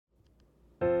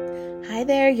Hi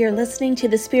there, you're listening to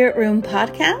the Spirit Room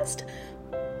podcast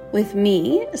with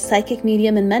me, psychic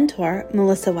medium and mentor,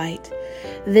 Melissa White.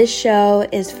 This show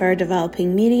is for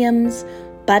developing mediums,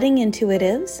 budding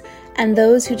intuitives, and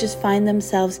those who just find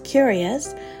themselves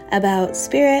curious about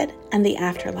spirit and the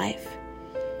afterlife.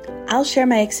 I'll share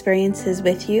my experiences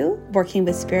with you working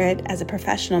with spirit as a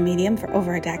professional medium for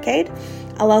over a decade.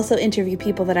 I'll also interview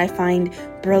people that I find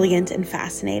brilliant and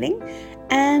fascinating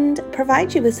and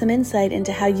provide you with some insight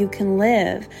into how you can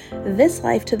live this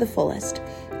life to the fullest,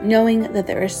 knowing that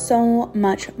there is so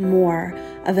much more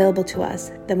available to us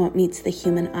than what meets the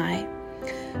human eye.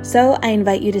 So I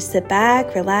invite you to sit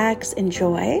back, relax,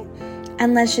 enjoy,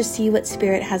 and let's just see what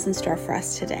spirit has in store for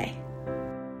us today.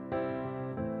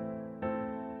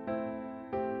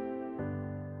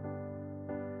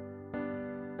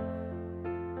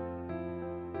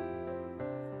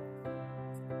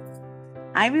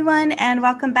 Hi, everyone, and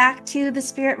welcome back to the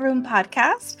Spirit Room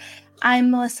podcast.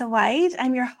 I'm Melissa White.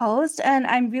 I'm your host, and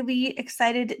I'm really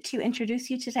excited to introduce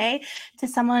you today to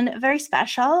someone very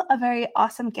special, a very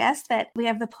awesome guest that we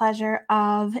have the pleasure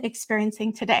of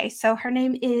experiencing today. So her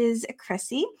name is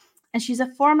Chrissy, and she's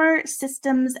a former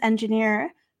systems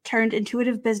engineer turned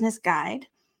intuitive business guide,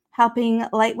 helping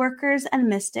light workers and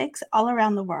mystics all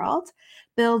around the world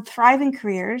build thriving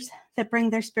careers that bring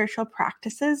their spiritual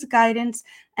practices, guidance,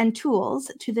 and tools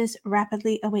to this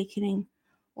rapidly awakening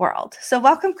world. So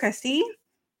welcome, Chrissy.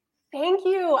 Thank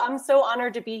you. I'm so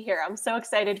honored to be here. I'm so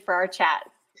excited for our chat.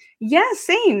 Yeah,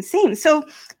 same. So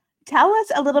tell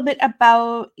us a little bit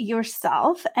about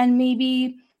yourself and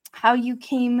maybe how you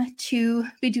came to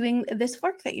be doing this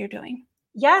work that you're doing.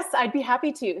 Yes, I'd be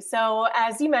happy to. So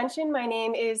as you mentioned, my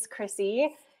name is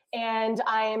Chrissy, and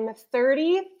I'm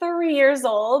 33 years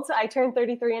old. I turned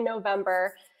 33 in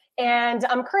November, and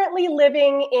I'm currently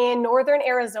living in northern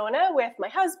Arizona with my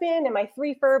husband and my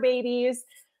 3 fur babies.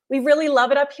 We really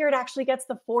love it up here. It actually gets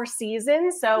the 4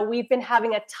 seasons. So we've been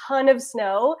having a ton of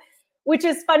snow, which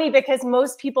is funny because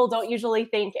most people don't usually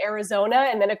think Arizona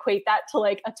and then equate that to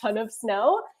like a ton of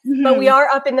snow. Mm-hmm. But we are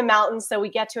up in the mountains, so we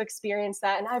get to experience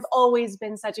that. And I've always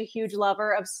been such a huge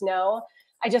lover of snow.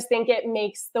 I just think it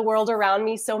makes the world around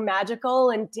me so magical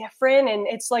and different. And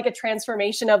it's like a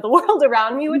transformation of the world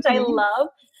around me, which I love.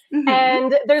 Mm-hmm.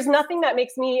 And there's nothing that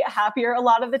makes me happier a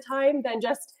lot of the time than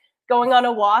just going on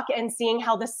a walk and seeing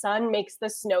how the sun makes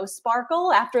the snow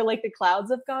sparkle after like the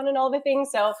clouds have gone and all the things.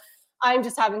 So I'm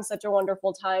just having such a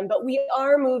wonderful time. But we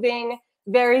are moving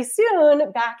very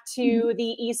soon back to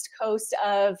the East Coast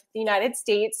of the United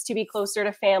States to be closer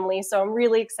to family. So I'm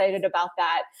really excited about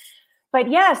that. But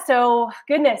yeah, so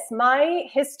goodness, my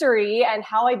history and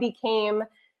how I became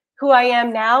who I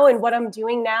am now and what I'm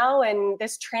doing now, and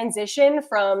this transition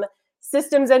from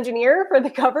systems engineer for the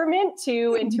government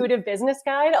to intuitive business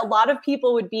guide, a lot of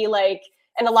people would be like,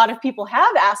 and a lot of people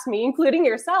have asked me, including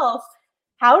yourself,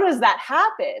 how does that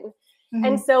happen? Mm-hmm.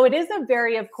 And so it is a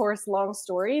very, of course, long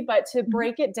story, but to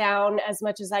break it down as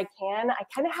much as I can, I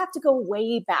kind of have to go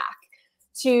way back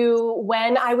to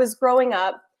when I was growing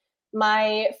up.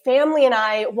 My family and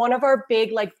I, one of our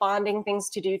big like bonding things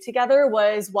to do together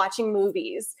was watching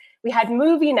movies. We had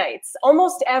movie nights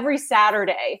almost every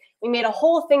Saturday. We made a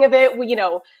whole thing of it. We,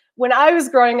 when I was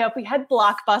growing up, we had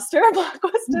Blockbuster.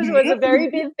 Blockbuster was a very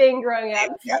big thing growing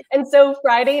up. Yep. And so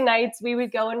Friday nights, we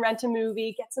would go and rent a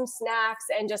movie, get some snacks,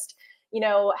 and just,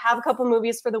 have a couple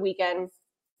movies for the weekend.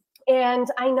 And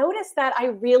I noticed that I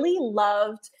really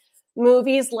loved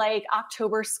movies like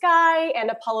October Sky and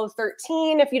Apollo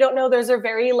 13. If you don't know, those are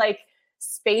very like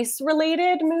space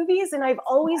related movies. And I've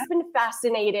always been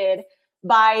fascinated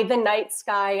by the night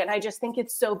sky. And I just think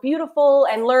it's so beautiful,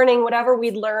 and learning whatever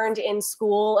we'd learned in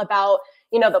school about,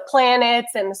 the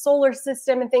planets and the solar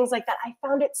system and things like that. I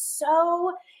found it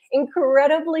so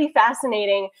incredibly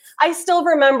fascinating. I still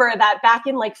remember that back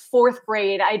in like 4th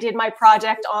grade, I did my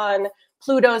project on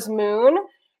Pluto's moon.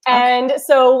 And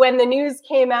so when the news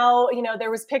came out,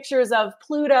 there was pictures of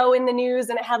Pluto in the news,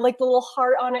 and it had like the little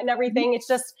heart on it and everything. It's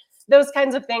just those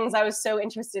kinds of things I was so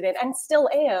interested in and still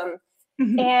am.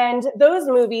 Mm-hmm. And those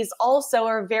movies also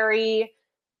are they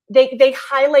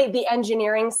highlight the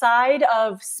engineering side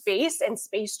of space and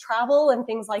space travel and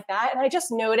things like that. And I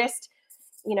just noticed,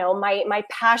 my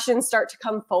passion start to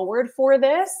come forward for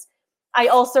this. I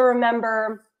also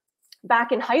remember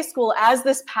back in high school, as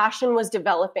this passion was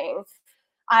developing,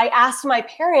 I asked my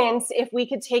parents if we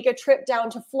could take a trip down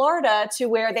to Florida to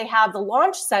where they have the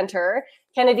launch center,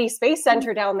 Kennedy Space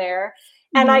Center down there.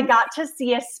 And I got to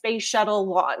see a space shuttle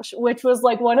launch, which was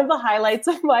like one of the highlights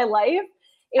of my life.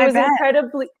 It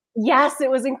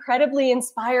was incredibly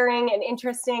inspiring and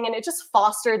interesting. And it just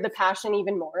fostered the passion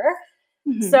even more.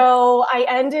 Mm-hmm. So I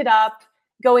ended up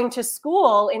going to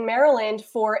school in Maryland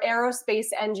for aerospace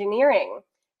engineering.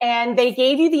 And they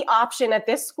gave you the option at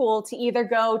this school to either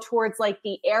go towards like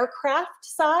the aircraft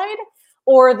side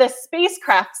or the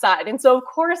spacecraft side. And so of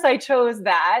course I chose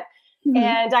that. Mm-hmm.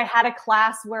 And I had a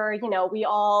class where, you know, we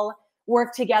all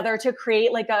worked together to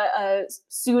create like a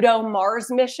pseudo Mars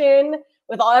mission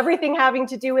with everything having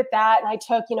to do with that. And I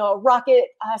took, you know, a rocket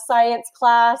science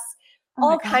class,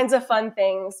 all kinds of fun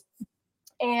things.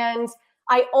 And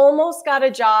I almost got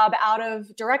a job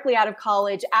directly out of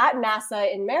college at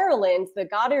NASA in Maryland, the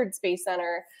Goddard Space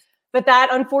Center. But that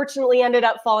unfortunately ended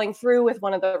up falling through with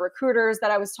one of the recruiters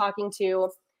that I was talking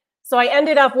to. So I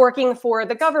ended up working for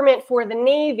the government, for the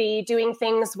Navy, doing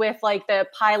things with like the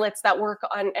pilots that work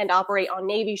on and operate on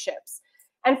Navy ships.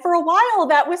 And for a while,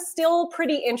 that was still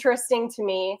pretty interesting to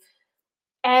me.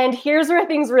 And here's where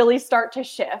things really start to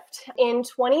shift. In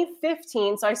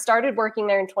 2015, so I started working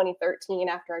there in 2013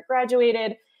 after I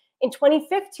graduated. In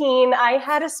 2015, I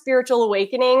had a spiritual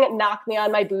awakening knock me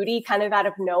on my booty kind of out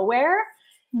of nowhere.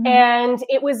 Mm-hmm. And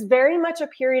it was very much a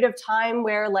period of time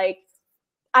where like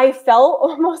I felt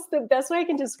almost, the best way I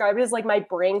can describe it is like my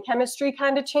brain chemistry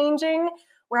kind of changing,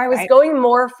 where I was going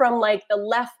more from like the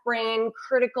left brain,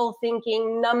 critical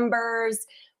thinking, numbers,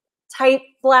 type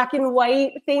black and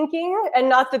white thinking. And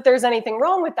not that there's anything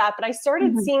wrong with that, but I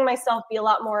started seeing myself be a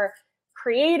lot more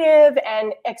creative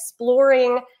and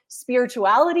exploring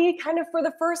spirituality kind of for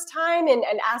the first time and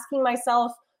asking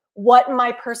myself what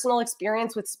my personal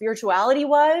experience with spirituality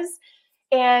was.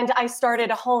 And I started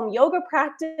a home yoga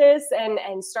practice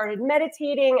and started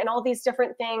meditating and all these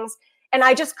different things. And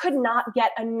I just could not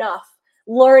get enough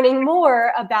learning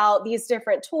more about these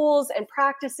different tools and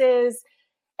practices.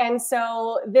 And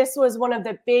so this was one of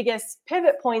the biggest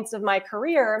pivot points of my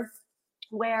career,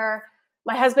 where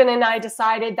my husband and I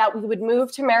decided that we would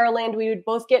move to Maryland. We would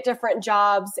both get different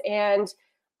jobs. And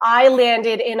I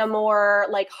landed in a more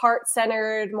like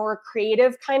heart-centered, more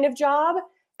creative kind of job.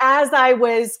 As I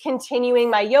was continuing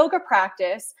my yoga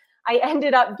practice, I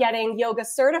ended up getting yoga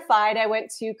certified. I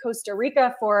went to Costa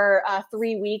Rica for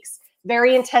 3 weeks,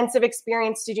 very intensive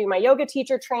experience to do my yoga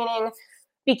teacher training.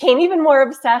 Became even more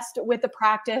obsessed with the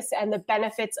practice and the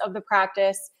benefits of the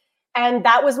practice. And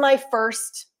that was my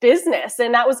first business.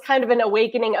 And that was kind of an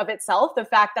awakening of itself, the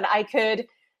fact that I could,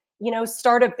 you know,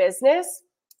 start a business.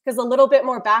 Because a little bit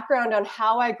more background on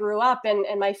how I grew up and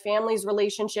my family's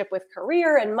relationship with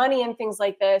career and money and things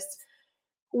like this.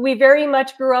 We very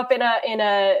much grew up in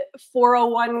a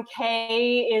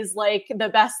 401k is like the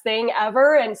best thing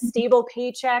ever, and stable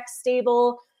paychecks,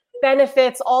 stable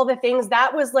benefits, all the things.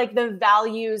 That was like the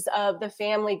values of the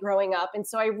family growing up. And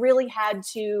so I really had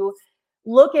to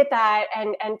look at that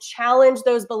and challenge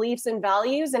those beliefs and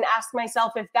values and ask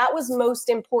myself if that was most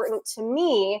important to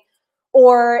me,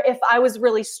 or if I was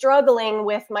really struggling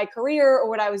with my career or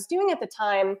what I was doing at the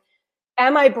time.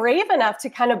 Am I brave enough to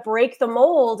kind of break the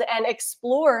mold and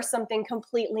explore something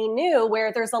completely new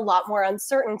where there's a lot more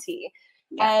uncertainty?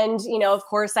 Yeah. And, you know, of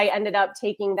course, I ended up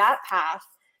taking that path.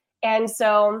 And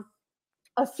so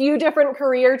a few different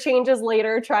career changes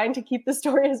later, trying to keep the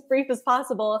story as brief as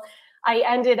possible, I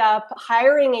ended up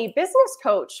hiring a business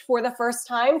coach for the first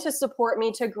time to support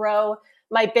me to grow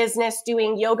my business,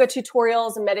 doing yoga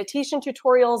tutorials and meditation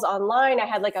tutorials online. I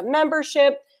had like a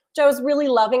membership, which I was really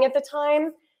loving at the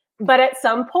time. But at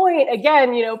some point,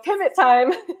 again, you know, pivot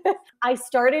time, I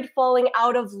started falling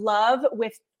out of love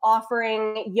with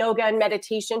offering yoga and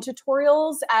meditation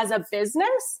tutorials as a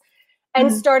business,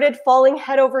 and started falling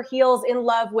head over heels in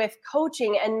love with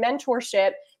coaching and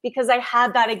mentorship, because I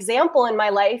had that example in my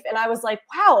life. And I was like,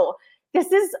 wow,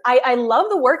 I love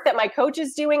the work that my coach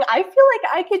is doing. I feel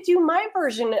like I could do my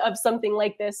version of something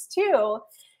like this too.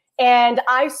 And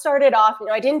I started off, you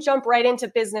know, I didn't jump right into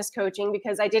business coaching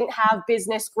because I didn't have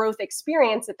business growth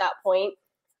experience at that point.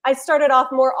 I started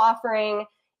off more offering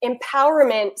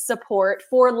empowerment support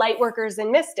for light workers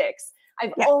and mystics.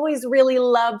 I've always really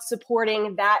loved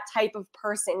supporting that type of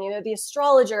person, you know, the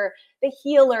astrologer, the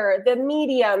healer, the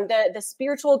medium, the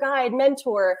spiritual guide,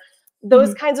 mentor,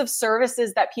 those kinds of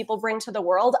services that people bring to the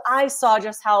world. I saw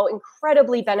just how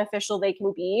incredibly beneficial they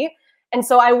can be. And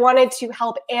so I wanted to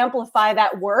help amplify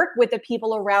that work with the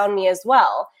people around me as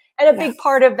well. And a big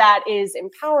part of that is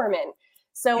empowerment.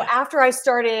 So after I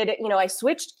started, you know, I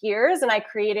switched gears and I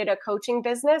created a coaching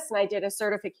business and I did a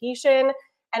certification,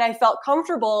 and I felt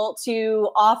comfortable to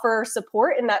offer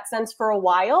support in that sense for a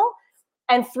while.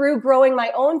 And through growing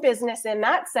my own business in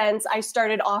that sense, I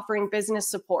started offering business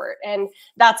support. And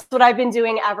that's what I've been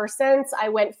doing ever since. I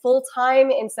went full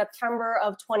time in September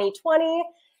of 2020.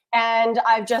 And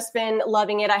I've just been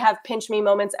loving it. I have pinch me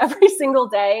moments every single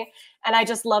day, and I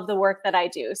just love the work that I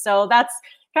do. So that's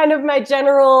kind of my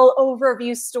general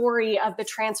overview story of the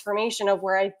transformation of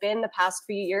where I've been the past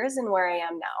few years and where I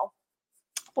am now.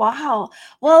 Wow.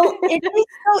 Well, it is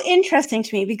so interesting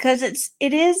to me because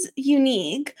it is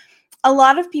unique. A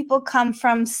lot of people come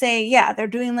from, say, yeah, they're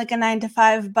doing like a 9 to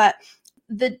 5, but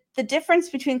the difference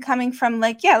between coming from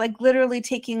like, yeah, like literally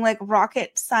taking like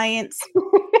rocket science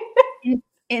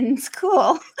in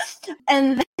school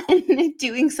and then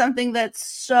doing something that's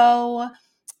so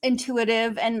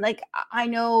intuitive, and like I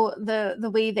know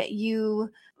the way that you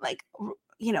like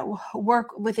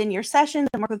work within your sessions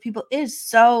and work with people is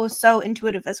so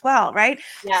intuitive as well, right?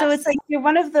 So it's Yes. like you're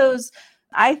one of those,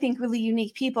 I think, really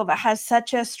unique people that has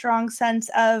such a strong sense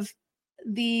of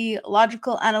the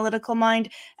logical analytical mind,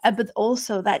 but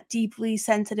also that deeply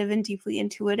sensitive and deeply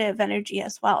intuitive energy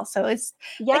as well. So it's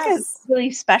like a Yes. really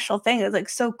special thing. It's like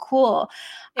so cool.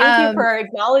 Thank you for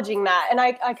acknowledging that. And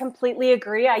I completely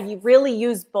agree. I really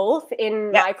use both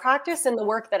in Yeah, my practice and the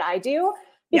work that I do,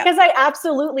 yeah. because I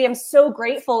absolutely am so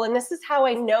grateful. And this is how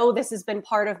I know this has been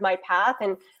part of my path.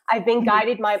 And I've been Mhm.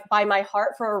 guided by my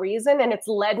heart for a reason. And it's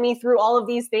led me through all of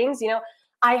these things.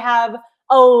 I have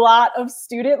a lot of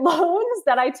student loans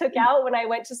that I took out when I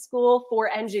went to school for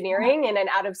engineering in an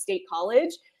out of state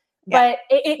college. Yeah. But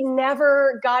it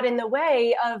never got in the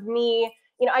way of me.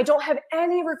 I don't have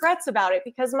any regrets about it,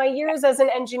 because my years as an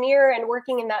engineer and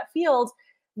working in that field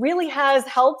really has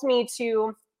helped me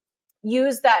to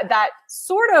use that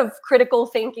sort of critical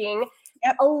thinking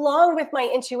Yep. along with my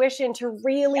intuition to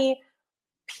really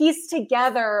piece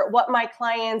together what my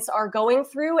clients are going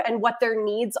through and what their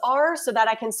needs are, so that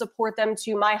I can support them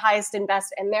to my highest and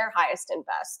best and their highest and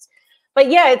best. But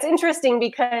yeah, it's interesting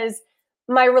because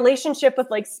my relationship with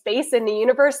like space and the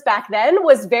universe back then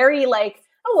was very like,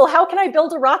 oh, well, how can I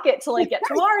build a rocket to like get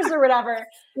to Mars or whatever?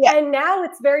 Yeah. And now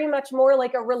it's very much more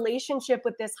like a relationship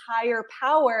with this higher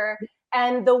power.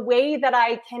 And the way that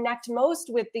I connect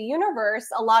most with the universe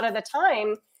a lot of the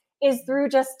time is through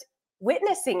just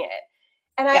witnessing it.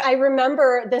 And Yeah. I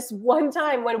remember this one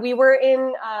time when we were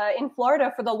in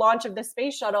Florida for the launch of the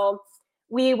space shuttle.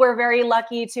 We were very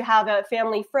lucky to have a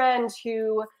family friend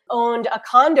who owned a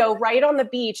condo right on the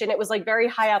beach, and it was like very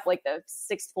high up, like the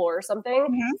 6th floor or something.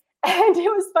 Mhm. And it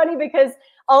was funny because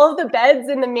all of the beds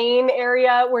in the main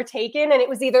area were taken, and it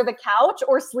was either the couch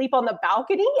or sleep on the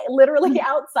balcony, literally Mhm.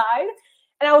 outside.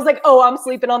 And I was like, oh, I'm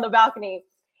sleeping on the balcony.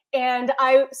 And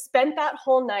I spent that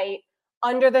whole night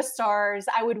under the stars.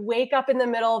 I would wake up in the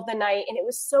middle of the night and it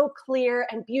was so clear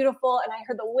and beautiful. And I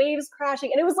heard the waves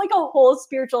crashing, and it was like a whole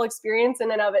spiritual experience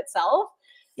in and of itself.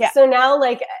 Yeah. So now,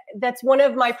 like, that's one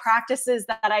of my practices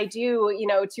that I do,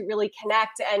 to really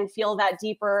connect and feel that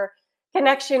deeper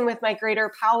connection with my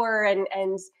greater power,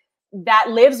 and that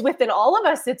lives within all of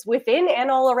us. It's within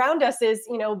and all around us, is,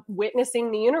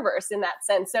 witnessing the universe in that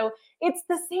sense. So it's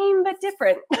the same but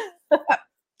different.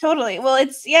 Totally. Well,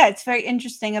 it's very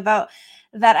interesting about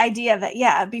that idea that,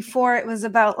 yeah, before it was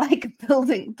about like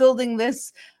building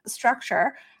this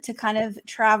structure to kind of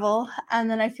travel. And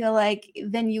then I feel like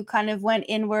then you kind of went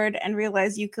inward and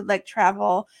realized you could like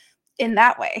travel in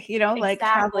that way, like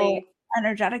travel Exactly.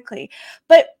 energetically.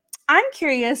 But I'm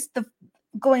curious,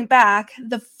 going back,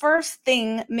 the first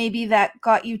thing maybe that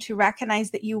got you to recognize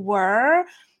that you were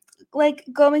like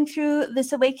going through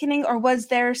this awakening, or was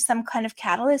there some kind of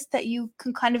catalyst that you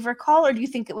can kind of recall, or do you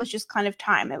think it was just kind of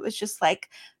time? It was just like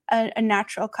a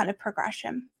natural kind of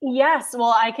progression. Yes,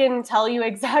 well, I can tell you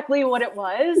exactly what it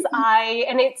was.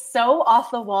 And it's so off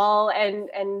the wall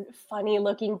and funny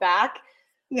looking back.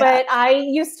 Yeah. But I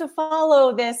used to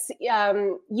follow this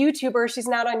YouTuber. She's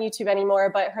not on YouTube anymore,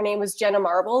 but her name was Jenna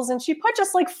Marbles, and she put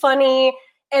just like funny,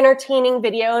 entertaining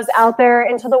videos out there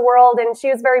into the world. And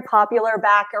she was very popular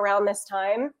back around this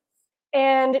time.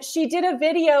 And she did a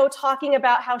video talking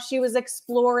about how she was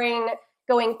exploring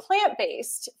going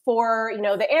plant-based for,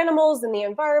 the animals and the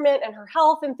environment and her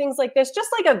health and things like this, just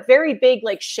like a very big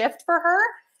like shift for her.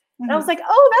 And I was Mhm. like,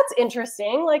 oh, that's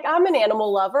interesting. Like, I'm an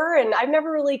animal lover and I've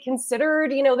never really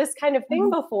considered, this kind of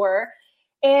thing Mhm. before.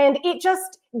 And it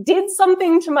just did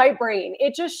something to my brain.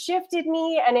 It just shifted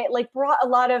me, and it like brought a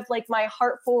lot of like my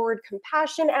heart forward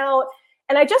compassion out.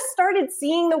 And I just started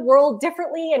seeing the world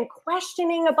differently and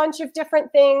questioning a bunch of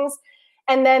different things.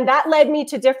 And then that led me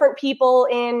to different people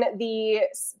in the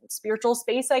spiritual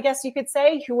space, I guess you could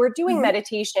say, who were doing Mhm.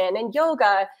 meditation and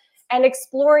yoga and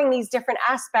exploring these different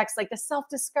aspects, like the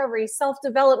self-discovery,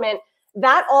 self-development.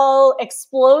 That all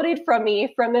exploded from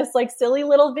me from this like silly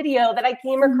little video that I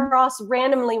came Mhm. across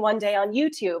randomly one day on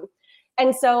YouTube.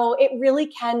 And so it really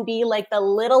can be like Yeah. the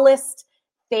littlest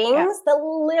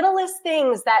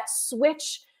things that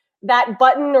switch that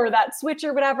button or that switch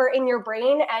or whatever in your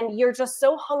brain. And you're just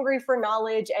so hungry for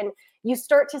knowledge, and you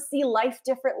start to see life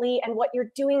differently and what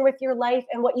you're doing with your life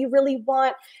and what you really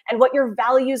want and what your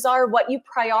values are, what you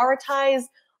prioritize.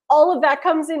 All of that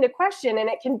comes into question, and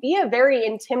it can be a very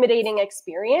intimidating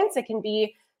experience. It can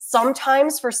be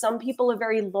sometimes for some people a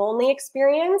very lonely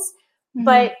experience,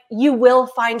 but you will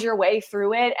find your way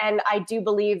through it. And I do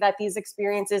believe that these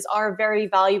experiences are very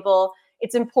valuable.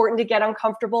 It's important to get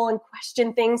uncomfortable and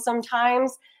question things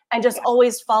sometimes, and just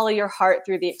always follow your heart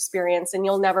through the experience, and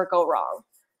you'll never go wrong.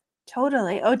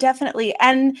 Totally. Oh, definitely.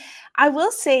 And I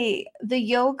will say the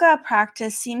yoga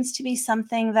practice seems to be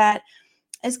something that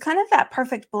is kind of that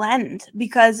perfect blend,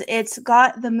 because it's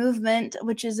got the movement,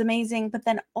 which is amazing, but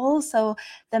then also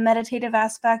the meditative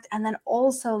aspect, and then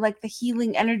also like the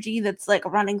healing energy that's like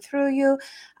running through you,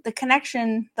 the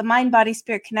connection, the mind, body,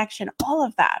 spirit connection, all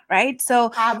of that, right?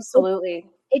 So Absolutely.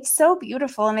 it's so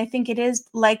beautiful. And I think it is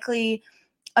likely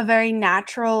a very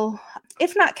natural,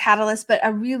 if not catalyst, but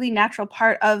a really natural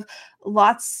part of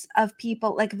lots of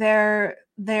people, like their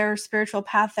spiritual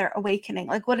path, their awakening.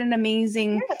 Like, what an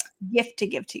amazing gift to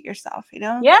give to yourself, you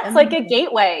know? Yeah, it's like a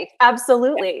gateway.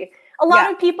 Absolutely. A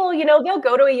lot of people, they'll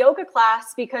go to a yoga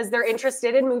class because they're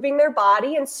interested in moving their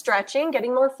body and stretching,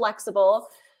 getting more flexible.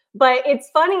 But it's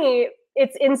funny,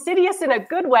 it's insidious in a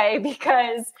good way,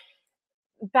 because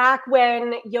back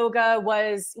when yoga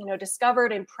was,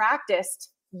 discovered and practiced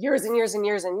years and years and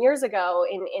years and years ago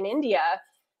in India,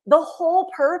 the whole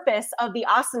purpose of the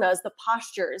asanas, the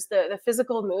postures, the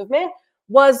physical movement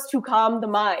was to calm the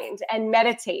mind and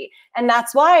meditate. And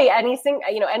that's why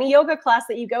any yoga class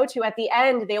that you go to, at the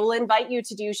end, they will invite you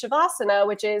to do shavasana,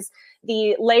 which is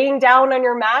the laying down on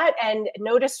your mat and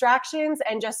no distractions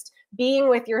and just being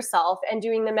with yourself and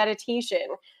doing the meditation.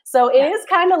 So it is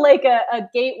kind of like a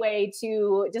gateway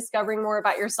to discovering more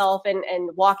about yourself and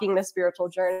walking the spiritual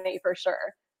journey, for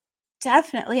sure.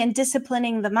 Definitely. And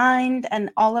disciplining the mind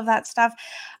and all of that stuff.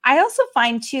 I also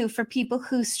find too, for people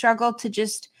who struggle to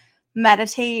just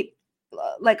meditate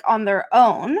like on their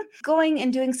own, going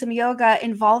and doing some yoga,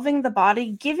 involving the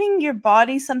body, giving your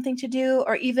body something to do,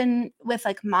 or even with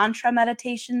like mantra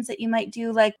meditations that you might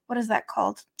do, like, what is that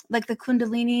called? Like the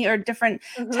Kundalini or different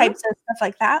types of stuff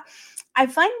like that. I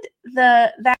find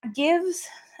that gives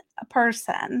a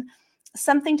person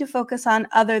something to focus on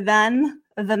other than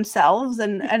themselves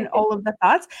and all of the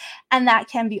thoughts. And that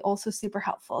can be also super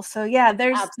helpful. So yeah,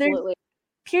 there's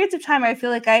periods of time where I feel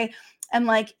like I'm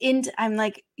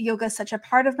like yoga is such a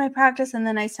part of my practice, and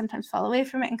then I sometimes fall away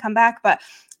from it and come back. But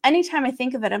anytime I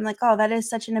think of it, I'm like, oh, that is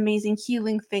such an amazing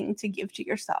healing thing to give to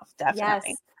yourself. Definitely.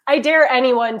 Yes. I dare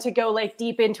anyone to go like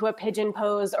deep into a pigeon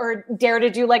pose, or dare to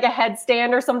do like a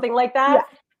headstand or something like that,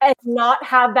 and not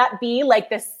have that be like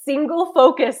the single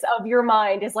focus of your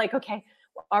mind. Is like, okay,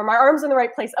 are my arms in the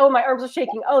right place? Oh, my arms are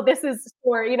shaking. Oh, this is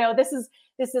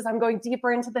I'm going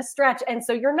deeper into the stretch. And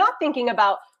so you're not thinking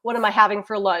about, what am I having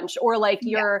for lunch? Or like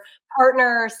your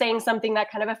partner saying something that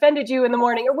kind of offended you in the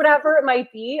morning, or whatever it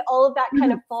might be. All of that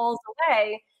kind of falls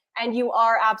away, and you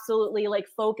are absolutely like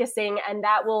focusing, and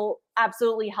that will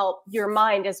absolutely help your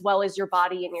mind as well as your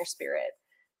body and your spirit.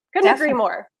 Couldn't agree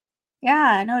more.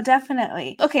 Yeah, no,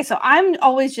 definitely. Okay, so I'm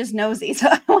always just nosy. So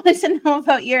I wanted to know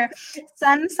about your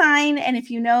sun sign, and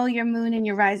if you know your moon and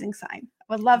your rising sign.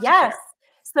 I would love to hear.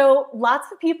 So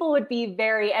lots of people would be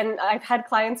and I've had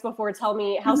clients before tell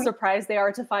me how surprised they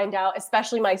are to find out,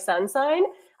 especially my sun sign.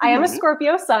 I am a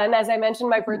Scorpio sun. As I mentioned,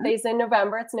 my birthday's in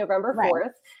November. It's November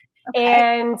 4th.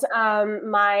 And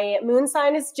my moon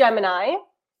sign is Gemini,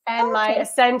 and my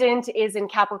ascendant is in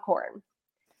Capricorn.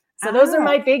 So those are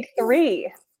my big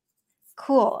three.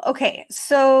 Cool. Okay.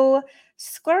 So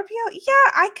Scorpio,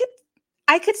 yeah,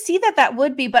 I could see that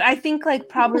would be, but I think like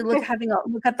probably having a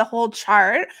look at the whole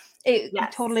chart, it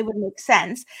totally would make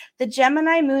sense. The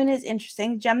Gemini moon is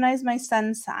interesting. Gemini is my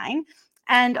sun sign,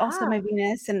 and also my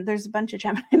Venus, and there's a bunch of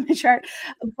Gemini in my chart.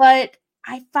 But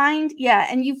I find,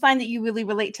 and you find that you really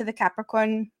relate to the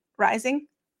Capricorn rising?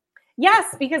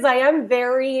 Yes, because I am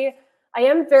very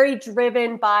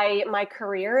driven by my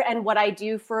career and what I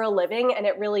do for a living, and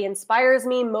it really inspires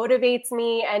me, motivates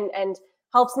me, and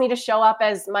helps me to show up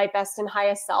as my best and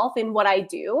highest self in what I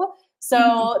do.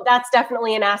 So that's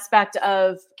definitely an aspect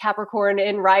of Capricorn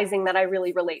in rising that I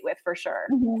really relate with, for sure.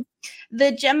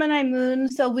 The Gemini moon,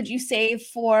 so would you say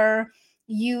for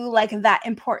you, like that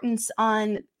importance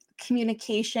on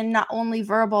communication, not only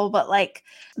verbal, but like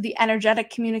the energetic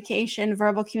communication,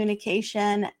 verbal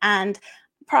communication, and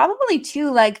probably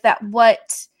too like that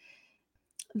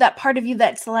part of you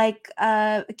that's like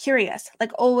curious,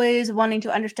 like always wanting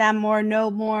to understand more,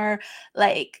 know more,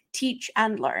 like teach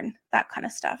and learn, that kind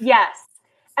of stuff. Yes.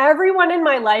 Everyone in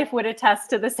my life would attest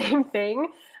to the same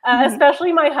thing.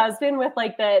 especially my husband with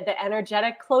like the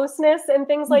energetic closeness and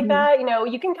things like that. You know,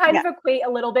 you can kind of equate a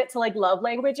little bit to like love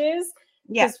languages.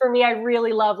 Because for me, I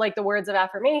really love like the words of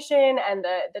affirmation and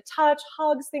the touch,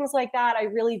 hugs, things like that. I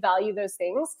really value those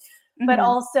things. But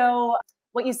also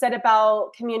what you said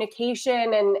about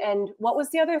communication and what was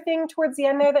the other thing towards the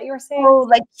end there that you were saying? Oh,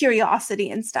 like curiosity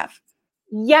and stuff.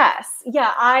 Yes.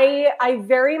 Yeah. I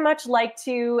very much like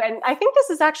to, and I think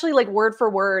this is actually like word for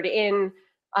word in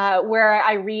where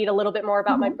I read a little bit more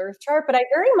about my birth chart, but I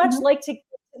very much like to get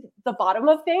to the bottom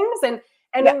of things and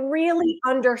really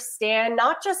understand,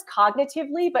 not just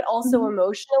cognitively, but also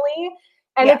emotionally.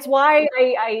 And it's why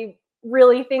I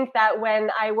really think that when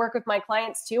I work with my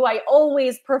clients too, I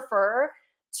always prefer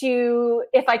to,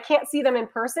 if I can't see them in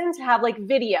person, to have like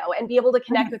video and be able to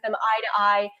connect with them eye to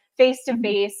eye, face to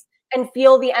face, and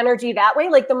feel the energy that way.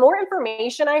 Like the more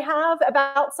information I have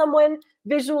about someone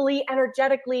visually,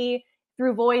 energetically,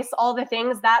 through voice, all the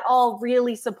things, that all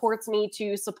really supports me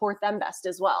to support them best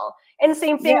as well. And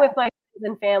same thing with my friends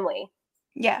and family.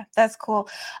 Yeah, that's cool.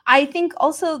 I think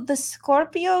also the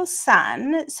Scorpio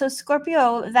sun. So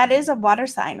Scorpio, that is a water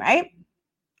sign, right?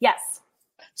 Yes.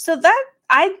 So that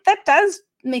does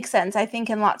make sense, I think,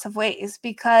 in lots of ways,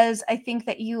 because I think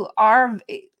that you are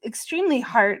extremely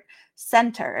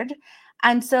heart-centered.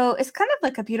 And so it's kind of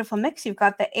like a beautiful mix. You've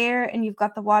got the air and you've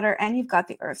got the water and you've got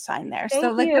the earth sign there. Thank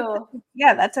so like you.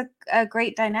 that's a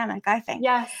great dynamic, I think.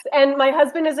 Yes. And my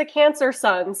husband is a Cancer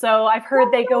sun, so I've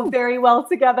heard they go very well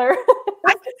together.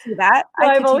 I could see that. So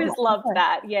I've always loved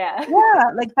that. Yeah. Yeah,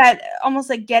 like that, almost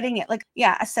like getting it, like,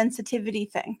 a sensitivity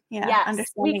thing. Yeah, yes.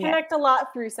 understanding We connect a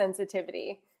lot through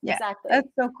sensitivity. Yeah, exactly. That's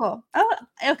so cool. Oh,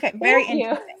 okay. Very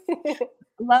interesting.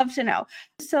 Love to know.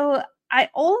 So I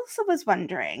also was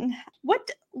wondering,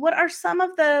 what are some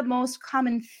of the most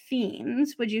common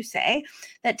themes, would you say,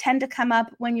 that tend to come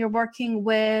up when you're working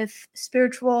with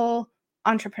spiritual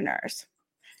entrepreneurs?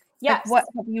 Yes. Like, what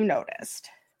have you noticed?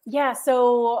 Yeah.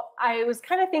 So I was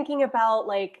kind of thinking about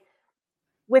like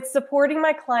with supporting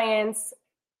my clients,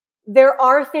 there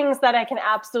are things that I can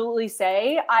absolutely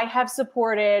say. I have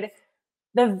supported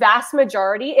the vast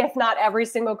majority, if not every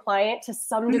single client to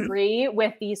some degree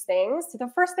with these things. So the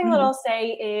first thing that I'll say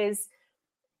is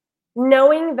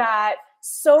knowing that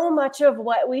so much of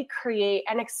what we create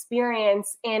and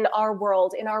experience in our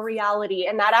world, in our reality,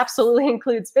 and that absolutely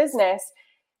includes business,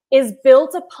 is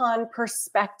built upon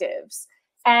perspectives.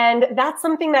 And that's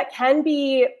something that can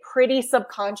be pretty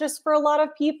subconscious for a lot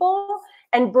of people.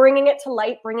 And bringing it to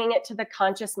light, bringing it to the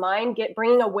conscious mind,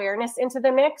 bringing awareness into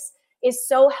the mix is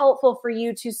so helpful for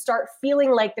you to start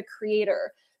feeling like the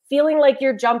creator, feeling like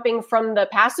you're jumping from the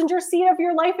passenger seat of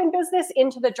your life and business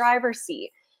into the driver's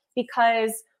seat.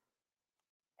 Because,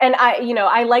 and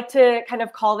I like to kind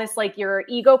of call this like your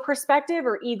ego perspective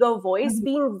or ego voice,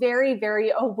 being very,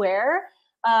 very aware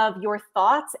of your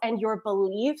thoughts and your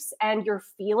beliefs and your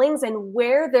feelings and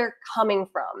where they're coming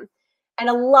from. And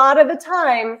a lot of the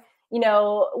time,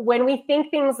 when we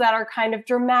think things that are kind of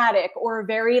dramatic or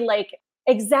very like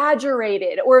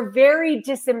exaggerated or very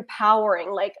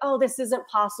disempowering, like, oh, this isn't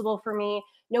possible for me.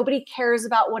 Nobody cares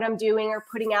about what I'm doing or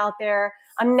putting out there.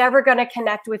 I'm never going to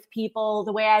connect with people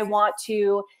the way I want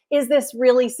to. Is this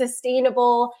really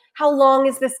sustainable? How long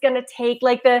is this going to take?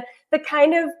 Like the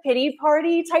kind of pity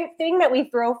party type thing that we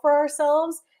throw for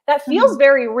ourselves that feels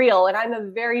very real. And I'm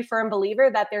a very firm believer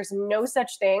that there's no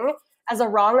such thing as a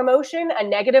wrong emotion, a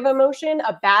negative emotion,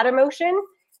 a bad emotion.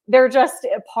 They're just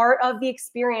a part of the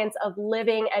experience of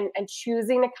living and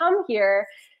choosing to come here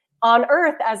on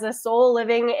earth as a soul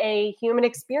living a human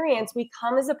experience. We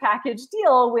come as a package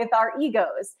deal with our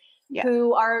egos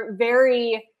who are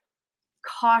very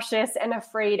cautious and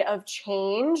afraid of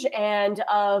change and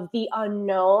of the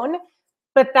unknown.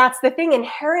 But that's the thing,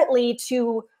 inherently,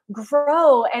 to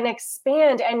grow and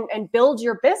expand and build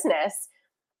your business,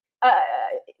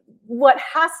 what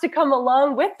has to come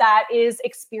along with that is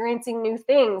experiencing new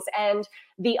things and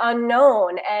the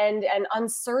unknown and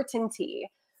uncertainty.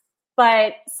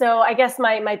 But so I guess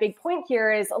my big point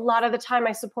here is a lot of the time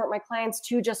I support my clients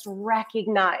to just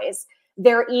recognize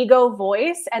their ego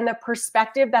voice and the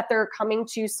perspective that they're coming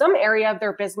to some area of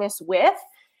their business with.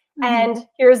 And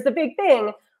here's the big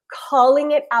thing,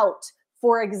 calling it out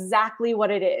for exactly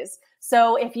what it is.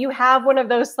 So if you have one of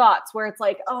those thoughts where it's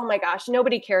like, oh my gosh,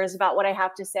 nobody cares about what I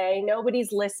have to say.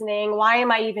 Nobody's listening. Why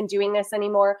am I even doing this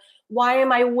anymore? Why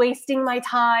am I wasting my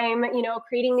time,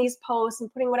 creating these posts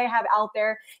and putting what I have out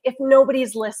there if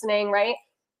nobody's listening, right?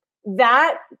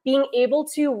 That being able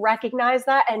to recognize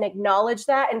that and acknowledge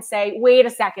that and say, wait a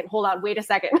second, hold on, wait a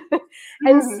second,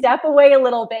 and step away a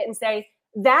little bit and say,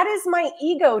 that is my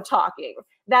ego talking.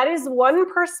 That is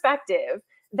one perspective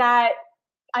that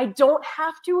I don't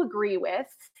have to agree with.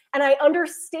 And I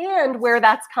understand where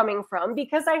that's coming from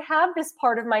because I have this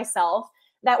part of myself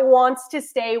that wants to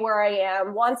stay where I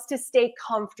am, wants to stay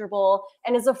comfortable,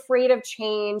 and is afraid of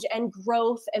change and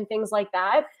growth and things like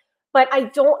that. But I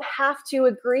don't have to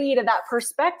agree to that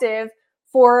perspective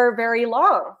for very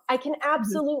long. I can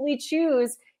absolutely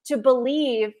choose to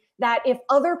believe that if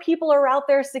other people are out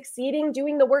there succeeding,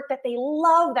 doing the work that they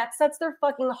love, that sets their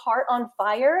fucking heart on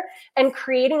fire and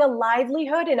creating a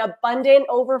livelihood, an abundant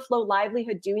overflow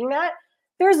livelihood doing that,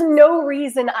 there's no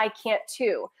reason I can't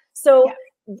too. So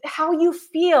how you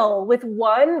feel with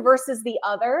one versus the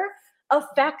other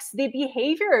affects the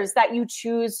behaviors that you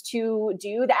choose to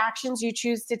do, the actions you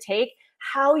choose to take,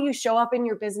 how you show up in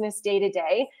your business day to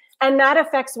day. And that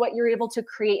affects what you're able to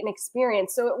create and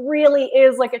experience. So it really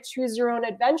is like a choose your own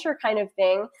adventure kind of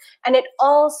thing. And it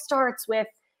all starts with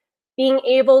being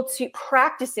able to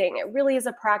practicing. It really is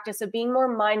a practice of being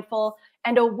more mindful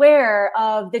and aware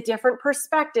of the different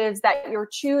perspectives that you're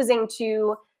choosing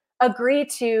to agree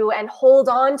to and hold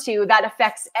on to that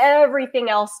affects everything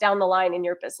else down the line in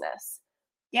your business.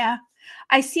 Yeah.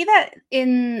 I see that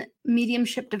in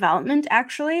mediumship development,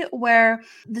 actually, where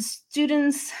the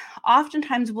students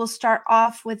oftentimes will start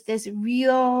off with this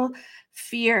real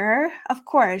fear, of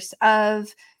course,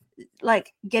 of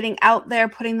like getting out there,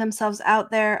 putting themselves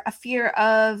out there, a fear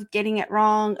of getting it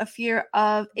wrong, a fear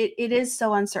of it is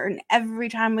so uncertain. Every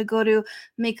time we go to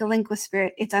make a link with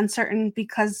spirit, it's uncertain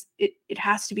because it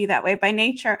has to be that way by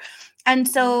nature. And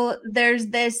so there's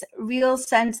this real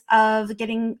sense of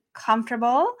getting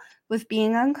comfortable with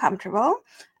being uncomfortable.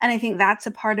 And I think that's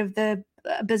a part of the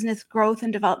business growth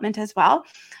and development as well.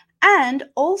 And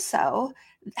also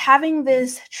having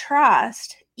this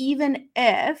trust, even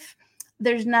if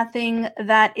there's nothing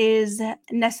that is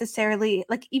necessarily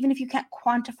like, even if you can't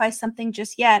quantify something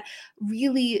just yet,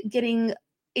 really getting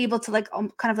able to like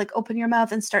kind of like open your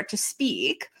mouth and start to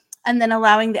speak, and then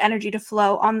allowing the energy to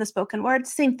flow on the spoken word.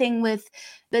 Same thing with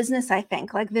business, I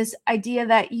think, like this idea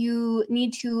that you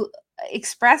need to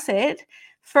express it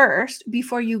first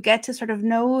before you get to sort of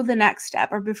know the next step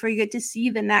or before you get to see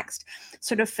the next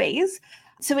sort of phase.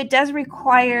 So it does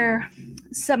require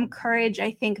some courage,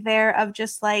 I think, there of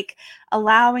just like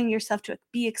allowing yourself to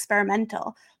be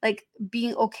experimental, like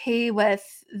being okay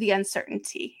with the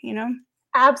uncertainty, you know?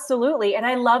 Absolutely. And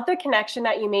I love the connection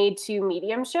that you made to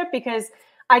mediumship, because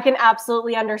I can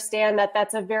absolutely understand that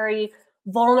that's a very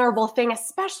vulnerable thing,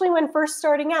 especially when first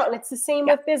starting out. And it's the same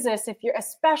with business. If you're,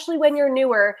 especially when you're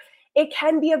newer, it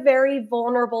can be a very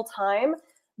vulnerable time.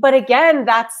 But again,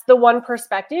 that's the one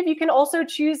perspective. You can also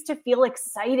choose to feel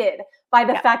excited by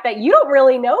the fact that you don't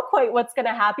really know quite what's going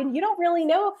to happen. You don't really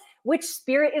know which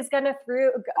spirit is going to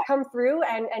come through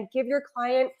and give your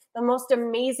client the most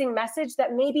amazing message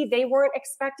that maybe they weren't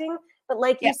expecting. But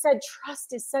like you said,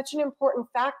 trust is such an important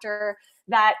factor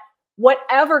that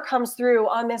whatever comes through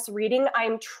on this reading,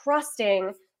 I'm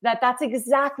trusting that that's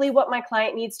exactly what my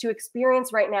client needs to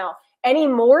experience right now. Any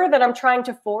more that I'm trying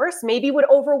to force maybe would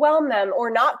overwhelm them or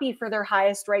not be for their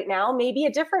highest right now, maybe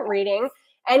a different reading.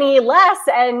 Any less,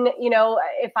 and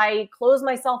if I close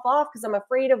myself off because I'm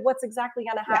afraid of what's exactly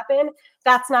going to happen,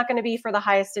 that's not going to be for the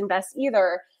highest and best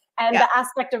either. And the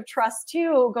aspect of trust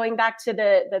too, going back to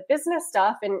the business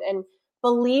stuff and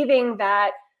believing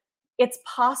that it's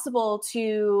possible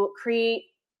to create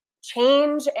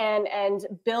change and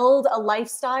build a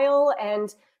lifestyle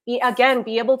and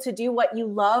be able to do what you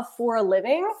love for a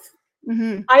living.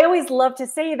 I always love to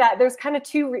say that there's kind of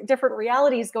two different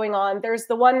realities going on. There's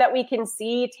the one that we can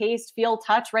see, taste, feel,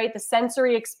 touch, right? The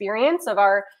sensory experience of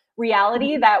our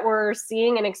reality that we're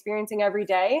seeing and experiencing every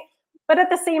day. But at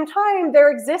the same time, there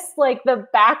exists like the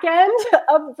back end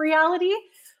of reality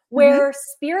where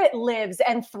spirit lives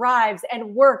and thrives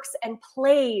and works and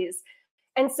plays.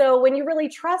 And so when you really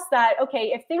trust that,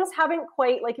 okay, if things haven't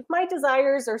quite, like if my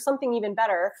desires or something even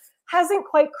better hasn't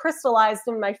quite crystallized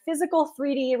in my physical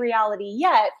 3D reality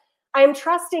yet, I'm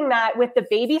trusting that with the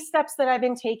baby steps that I've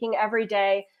been taking every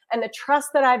day and the trust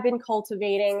that I've been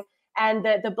cultivating and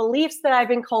the beliefs that I've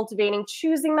been cultivating,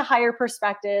 choosing the higher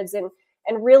perspectives and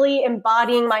really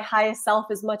embodying my highest self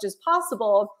as much as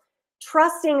possible,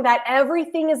 trusting that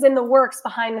everything is in the works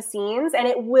behind the scenes and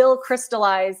it will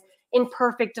crystallize in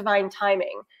perfect divine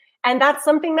timing. And that's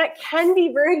something that can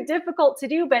be very difficult to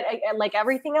do, but like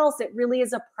everything else, it really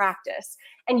is a practice.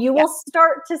 And you will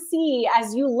start to see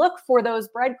as you look for those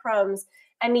breadcrumbs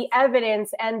and the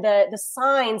evidence and the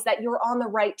signs that you're on the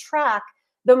right track.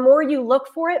 The more you look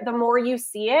for it, the more you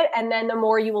see it, and then the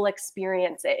more you will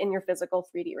experience it in your physical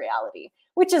 3D reality,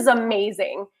 which is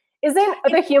amazing. Isn't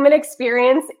the human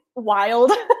experience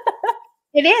wild?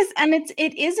 It is, and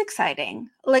it is exciting.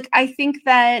 Like, I think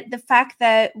that the fact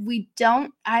that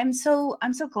I'm so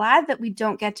glad that we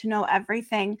don't get to know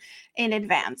everything in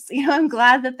advance. I'm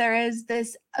glad that there is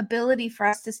this ability for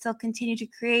us to still continue to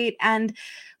create and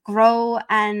grow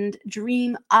and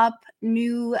dream up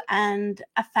new and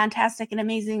fantastic and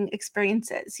amazing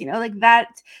experiences. Like that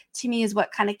to me is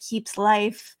what kind of keeps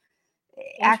life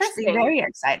actually very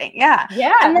exciting. Yeah.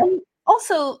 Yeah. And then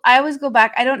also, I always go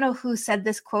back. I don't know who said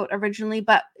this quote originally,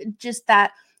 but just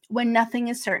that when nothing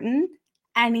is certain,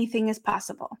 anything is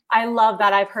possible. I love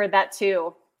that. I've heard that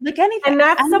too. Like anything. And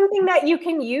that's something that you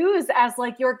can use as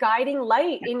like your guiding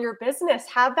light in your business.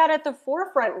 Have that at the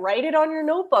forefront. Write it on your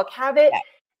notebook. Have it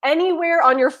anywhere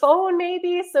on your phone,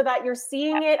 maybe, so that you're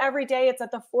seeing it every day. It's at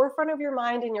the forefront of your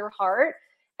mind and your heart.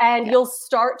 And you'll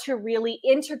start to really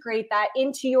integrate that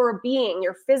into your being,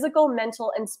 your physical,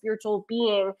 mental, and spiritual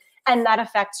being. And that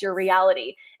affects your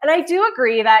reality. And I do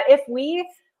agree that if we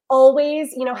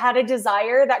always, had a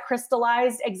desire that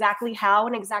crystallized exactly how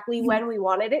and exactly when we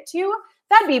wanted it to,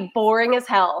 that'd be boring as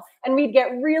hell. And we'd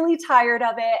get really tired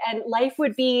of it. And life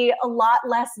would be a lot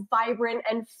less vibrant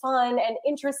and fun and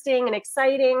interesting and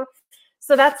exciting.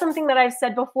 So that's something that I've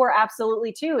said before,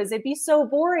 absolutely too, is it'd be so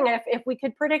boring if we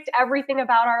could predict everything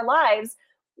about our lives.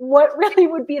 What really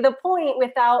would be the point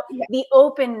without the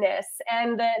openness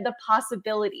and the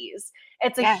possibilities?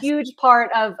 It's a huge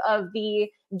part of the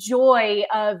joy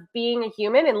of being a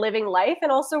human and living life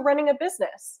and also running a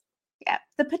business. Yeah,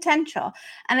 the potential.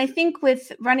 And I think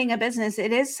with running a business,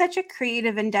 it is such a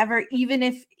creative endeavor, even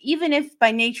if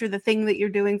by nature the thing that you're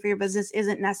doing for your business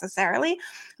isn't necessarily,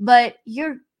 but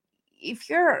if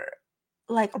you're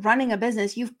like running a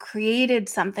business, you've created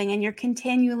something and you're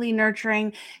continually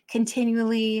nurturing,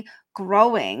 continually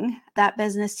growing that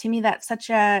business. To me, that's such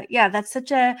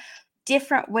a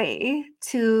different way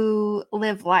to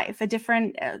live life,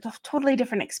 totally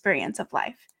different experience of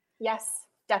life. Yes,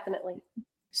 definitely.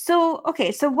 So,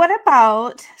 okay. So what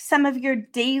about some of your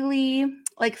daily,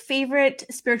 like, favorite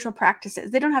spiritual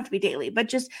practices? They don't have to be daily, but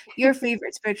just your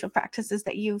favorite spiritual practices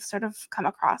that you've sort of come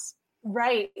across.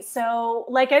 Right. So,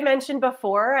 like I mentioned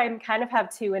before, I kind of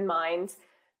have two in mind.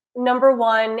 Number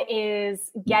one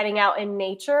is getting out in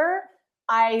nature.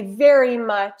 I very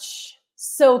much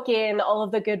soak in all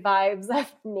of the good vibes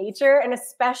of nature, and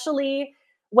especially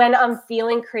when I'm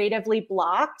feeling creatively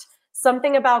blocked.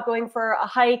 Something about going for a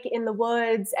hike in the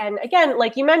woods. And again,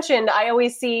 like you mentioned, I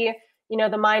always see,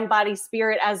 the mind, body,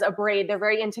 spirit as a braid. They're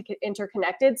very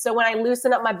interconnected. So when I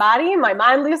loosen up my body, my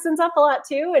mind loosens up a lot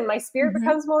too, and my spirit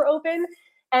becomes more open.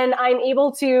 And I'm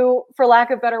able to, for lack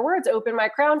of better words, open my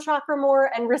crown chakra more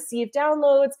and receive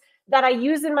downloads that I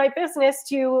use in my business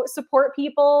to support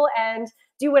people and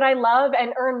do what I love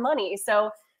and earn money.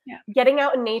 So getting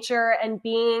out in nature and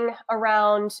being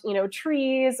around,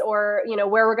 trees or, where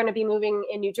we're going to be moving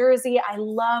in New Jersey. I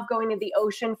love going to the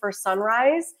ocean for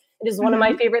sunrise. It is one of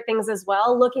my favorite things as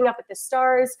well. Looking up at the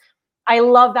stars. I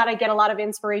love that I get a lot of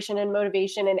inspiration and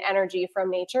motivation and energy from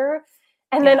nature.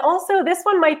 And then also, this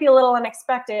one might be a little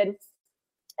unexpected.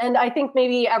 And I think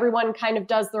maybe everyone kind of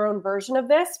does their own version of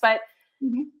this. But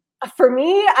for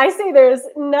me, I say there's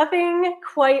nothing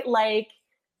quite like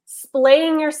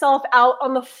splaying yourself out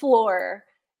on the floor,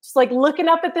 just like looking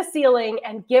up at the ceiling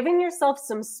and giving yourself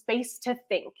some space to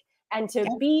think and to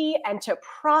be and to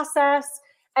process.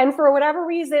 And for whatever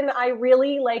reason, I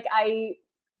really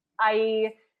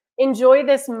I enjoy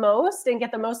this most and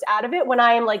get the most out of it when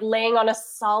I am like laying on a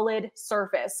solid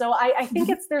surface. So I think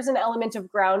there's an element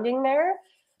of grounding there.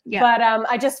 But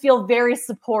I just feel very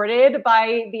supported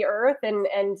by the earth.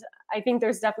 And I think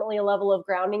there's definitely a level of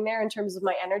grounding there in terms of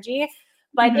my energy.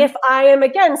 But if I am,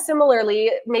 again, similarly,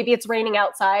 maybe it's raining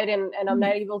outside and I'm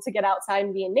not able to get outside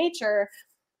and be in nature,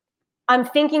 I'm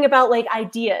thinking about like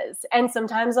ideas. And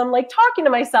sometimes I'm like talking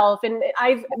to myself, and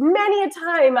many a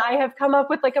time I have come up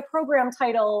with like a program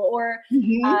title or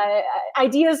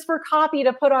ideas for copy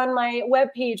to put on my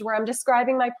webpage where I'm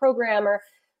describing my program or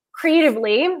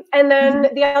creatively. And then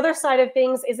the other side of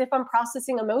things is if I'm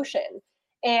processing emotion.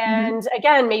 And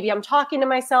again, maybe I'm talking to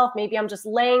myself, maybe I'm just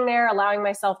laying there, allowing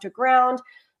myself to ground,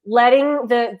 letting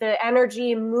the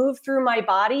energy move through my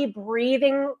body,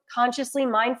 breathing consciously,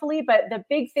 mindfully. But the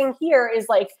big thing here is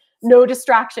like no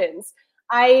distractions.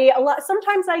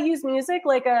 Sometimes I use music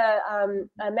like a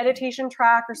meditation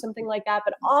track or something like that,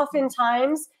 but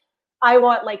oftentimes I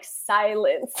want like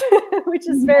silence, which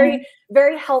is very,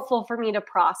 very helpful for me to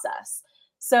process.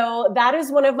 So that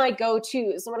is one of my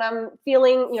go-tos when I'm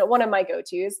feeling, one of my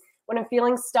go-tos when I'm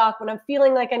feeling stuck, when I'm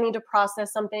feeling like I need to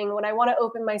process something, when I want to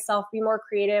open myself, be more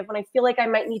creative, when I feel like I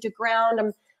might need to ground,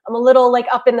 I'm a little like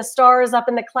up in the stars, up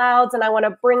in the clouds, and I want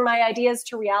to bring my ideas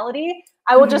to reality.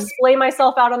 I will just lay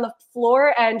myself out on the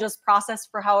floor and just process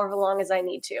for however long as I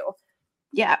need to.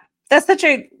 Yeah. That's such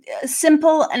a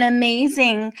simple and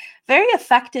amazing, very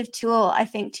effective tool, I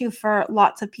think, too, for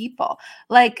lots of people.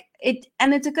 Like it,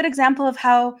 and it's a good example of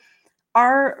how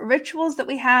our rituals that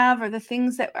we have, or the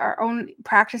things that our own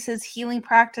practices, healing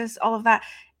practice, all of that,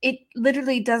 it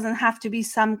literally doesn't have to be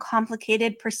some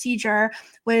complicated procedure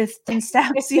with 10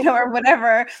 steps, or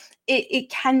whatever. It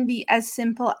can be as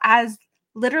simple as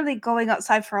literally going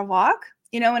outside for a walk,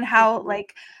 and how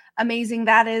like amazing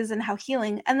that is, and how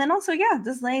healing. And then also, yeah,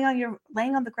 just laying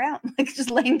on the ground, like just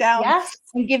laying down Yes.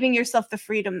 and giving yourself the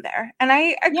freedom there. And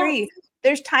I agree. Yes.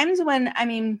 There's times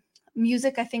when,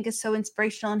 music, I think, is so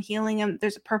inspirational and healing, and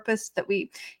there's a purpose that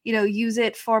we, use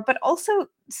it for, but also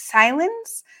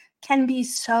silence can be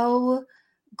so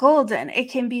golden.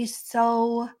 It can be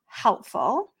so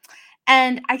helpful.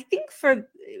 And I think for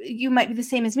you might be the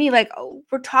same as me, like, oh,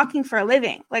 we're talking for a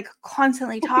living, like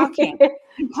constantly talking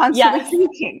and constantly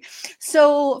thinking.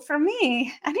 So for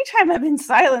me, anytime I'm in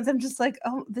silence, I'm just like,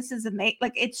 oh, this is amazing.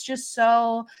 Like, it's just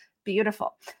so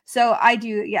beautiful. So I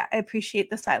do, I appreciate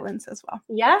the silence as well.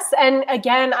 Yes. And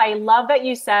again, I love that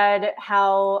you said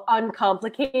how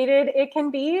uncomplicated it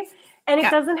can be. And it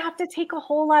doesn't have to take a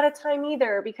whole lot of time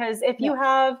either, because if you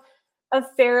have a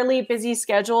fairly busy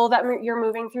schedule that you're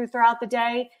moving throughout the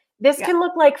day, this can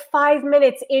look like 5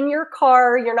 minutes in your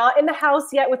car. You're not in the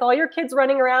house yet with all your kids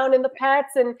running around and the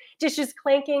pets and dishes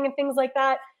clanking and things like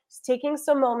that. Just taking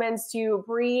some moments to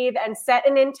breathe and set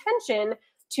an intention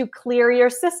to clear your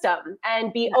system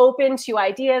and be open to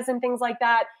ideas and things like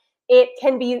that.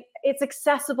 It's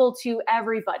accessible to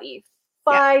everybody.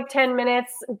 5-10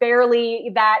 minutes,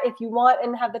 barely that. If you want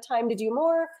and have the time to do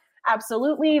more,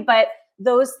 absolutely. But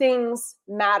those things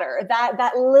matter.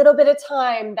 That little bit of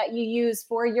time that you use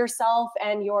for yourself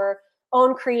and your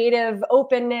own creative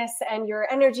openness and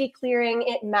your energy clearing,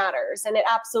 it matters. And it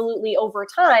absolutely, over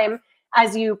time,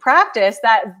 as you practice,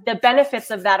 that the benefits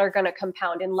of that are going to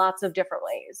compound in lots of different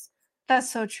ways.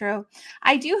 That's so true.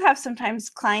 I do have sometimes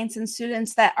clients and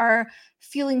students that are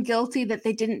feeling guilty that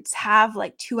they didn't have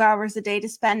like 2 hours a day to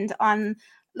spend on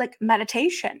like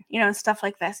meditation, and stuff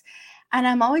like this. And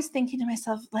I'm always thinking to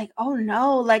myself, like, oh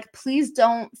no, like, please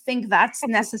don't think that's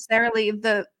necessarily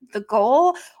the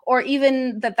goal, or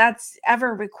even that's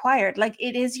ever required. Like,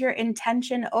 it is your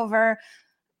intention over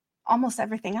almost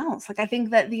everything else. Like, I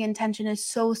think that the intention is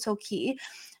so, so key.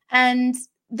 And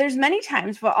there's many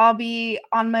times where I'll be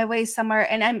on my way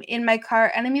somewhere and I'm in my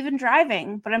car and I'm even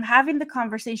driving, but I'm having the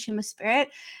conversation with spirit,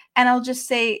 and I'll just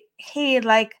say, hey,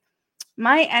 like,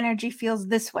 my energy feels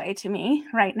this way to me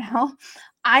right now.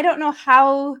 I don't know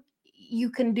how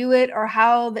you can do it or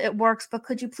how it works, but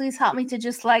could you please help me to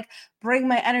just like bring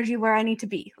my energy where I need to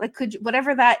be? Like, could you,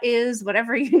 whatever that is,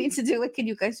 whatever you need to do it, can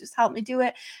you guys just help me do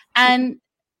it? And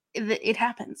it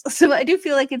happens. So I do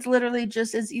feel like it's literally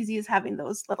just as easy as having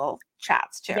those little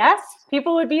chats too. Yes,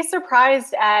 people would be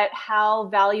surprised at how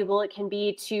valuable it can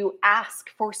be to ask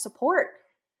for support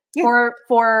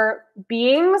for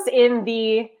beings in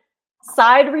the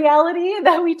side reality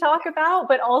that we talk about,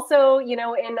 but also, in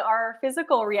our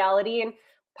physical reality. And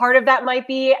part of that might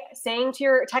be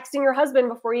texting your husband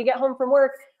before you get home from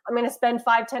work, I'm going to spend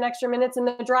 5-10 extra minutes in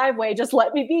the driveway. Just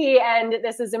let me be. And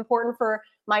this is important for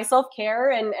my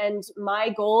self-care and my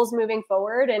goals moving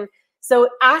forward. And so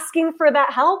asking for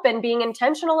that help and being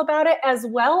intentional about it, as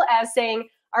well as saying,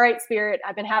 all right, spirit,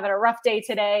 I've been having a rough day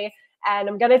today, and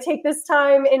I'm going to take this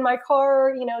time in my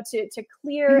car, to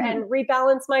clear and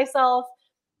rebalance myself.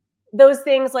 Those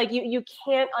things, like, you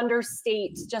can't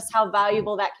understate just how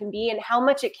valuable that can be and how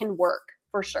much it can work,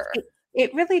 for sure.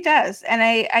 It really does. And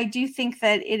I do think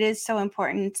that it is so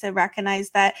important to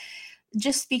recognize that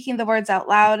just speaking the words out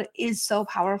loud is so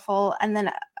powerful. And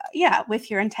then, with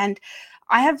your intent,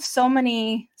 I have so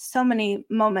many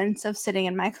moments of sitting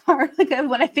in my car. Like,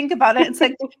 when I think about it, it's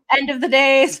like end of the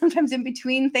day, sometimes in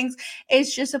between things.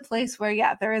 It's just a place where,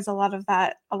 there is a lot of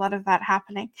that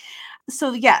happening.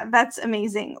 So that's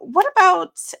amazing. What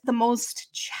about the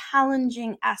most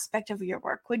challenging aspect of your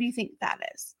work? What do you think that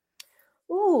is?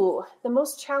 Ooh, the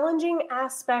most challenging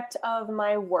aspect of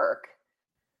my work.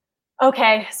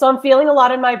 Okay, so I'm feeling a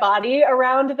lot in my body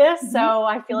around this, so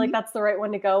I feel like that's the right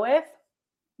one to go with.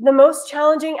 The most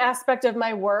challenging aspect of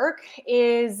my work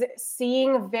is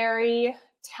seeing very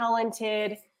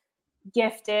talented,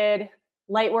 gifted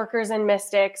light workers and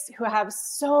mystics who have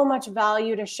so much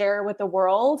value to share with the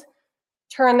world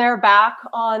turn their back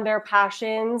on their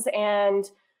passions and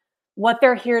what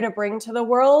they're here to bring to the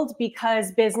world,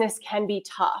 because business can be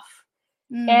tough.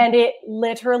 And it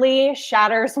literally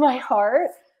shatters my heart.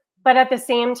 But at the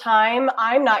same time,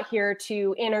 I'm not here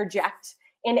to interject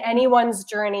in anyone's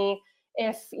journey.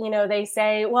 If, they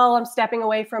say, well, I'm stepping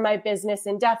away from my business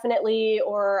indefinitely,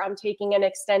 or I'm taking an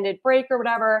extended break or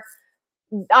whatever,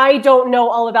 I don't know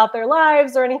all about their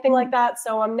lives or anything like that.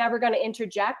 So I'm never going to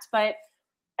interject. But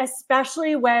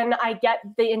especially when I get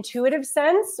the intuitive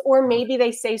sense, or maybe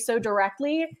they say so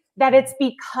directly, that it's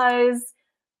because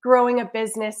growing a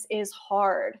business is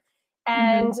hard.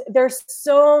 And there's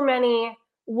so many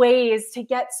ways to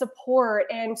get support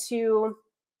and to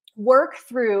work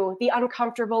through the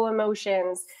uncomfortable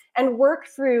emotions and work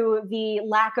through the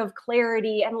lack of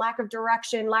clarity and lack of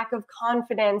direction, lack of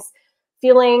confidence,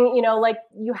 feeling, like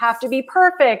you have to be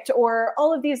perfect, or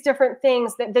all of these different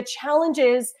things. That the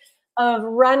challenges of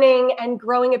running and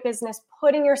growing a business,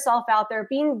 putting yourself out there,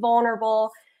 being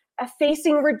vulnerable,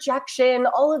 facing rejection,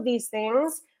 all of these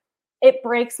things, it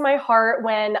breaks my heart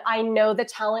when I know the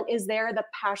talent is there, the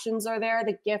passions are there,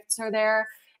 the gifts are there,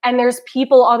 and there's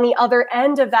people on the other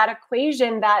end of that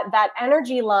equation, that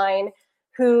energy line,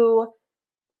 who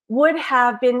would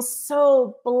have been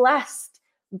so blessed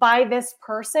by this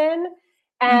person.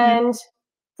 And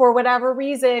for whatever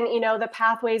reason, the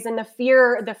pathways and the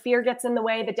fear gets in the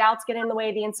way, the doubts get in the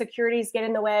way, the insecurities get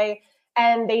in the way,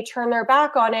 and they turn their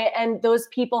back on it. And those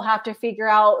people have to figure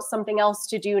out something else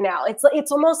to do now.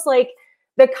 It's almost like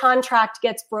the contract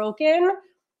gets broken.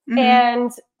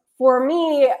 And for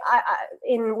me,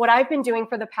 in what I've been doing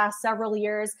for the past several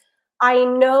years, I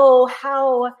know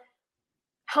how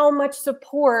much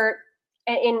support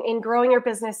in growing your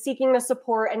business, seeking the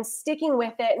support and sticking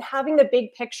with it and having the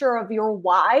big picture of your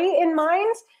why in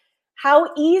mind, how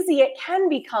easy it can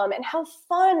become and how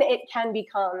fun it can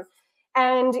become.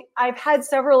 And I've had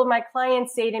several of my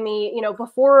clients say to me,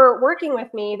 before working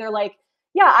with me, they're like,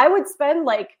 yeah, I would spend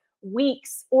like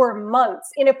weeks or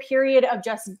months in a period of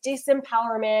just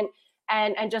disempowerment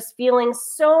and just feeling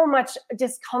so much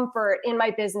discomfort in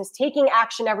my business. Taking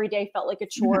action every day felt like a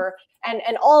chore, and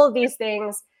all of these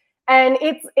things. And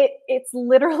it's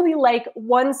literally like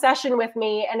one session with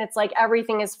me, and it's like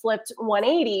everything is flipped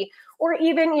 180. Or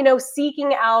even,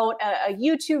 seeking out a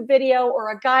YouTube video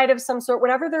or a guide of some sort,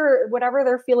 whatever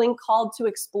they're feeling called to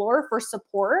explore for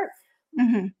support.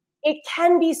 It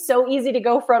can be so easy to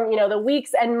go from, the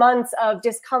weeks and months of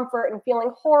discomfort and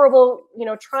feeling horrible,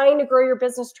 trying to grow your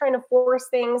business, trying to force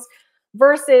things,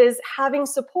 versus having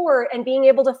support and being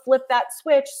able to flip that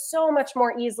switch so much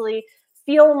more easily,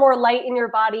 feel more light in your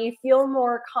body, feel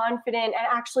more confident, and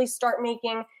actually start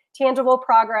making tangible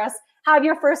progress. Have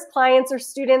your first clients or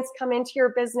students come into your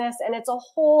business, and it's a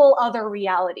whole other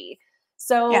reality.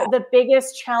 So the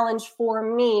biggest challenge for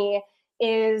me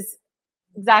is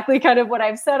exactly kind of what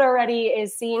I've said already,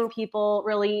 is seeing people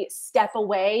really step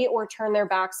away or turn their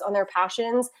backs on their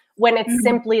passions when it's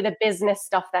simply the business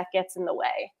stuff that gets in the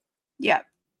way.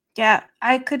 Yeah,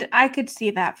 I could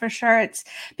see that for sure. It's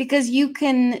because you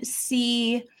can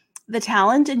see the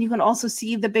talent and you can also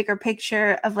see the bigger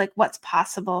picture of like what's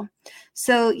possible.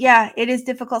 So yeah, it is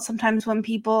difficult sometimes when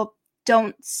people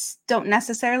don't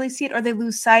necessarily see it, or they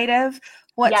lose sight of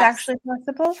what's actually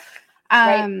possible.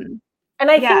 Right. And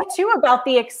I think too about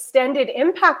the extended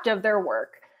impact of their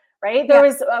work, right? There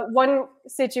was one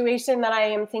situation that I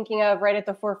am thinking of right at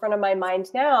the forefront of my mind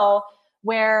now,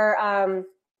 where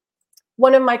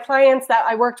one of my clients that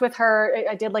I worked with her,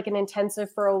 I did like an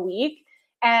intensive for a week.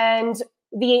 And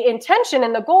the intention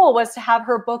and the goal was to have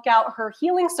her book out her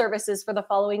healing services for the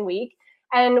following week.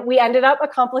 And we ended up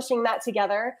accomplishing that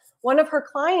together. One of her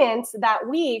clients that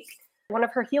week, one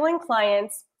of her healing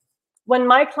clients, when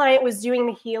my client was doing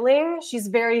the healing, she's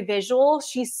very visual.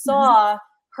 She saw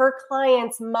her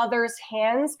client's mother's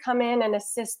hands come in and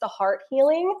assist the heart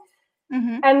healing.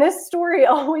 And this story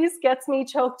always gets me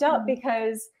choked up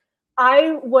because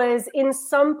I was in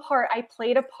some part, I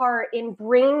played a part in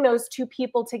bringing those two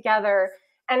people together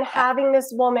and having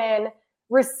this woman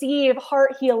receive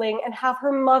heart healing and have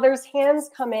her mother's hands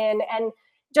come in. And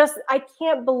just, I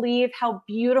can't believe how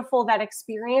beautiful that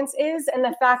experience is. And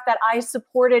the fact that I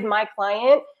supported my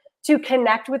client to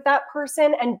connect with that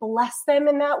person and bless them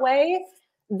in that way.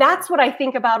 That's what I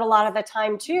think about a lot of the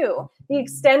time too. The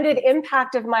extended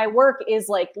impact of my work is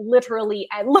like literally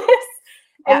endless.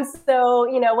 And so,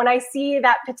 when I see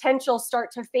that potential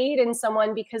start to fade in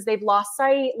someone because they've lost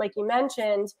sight, like you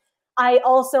mentioned,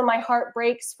 my heart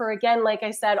breaks for, again, like I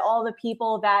said, all the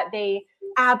people that they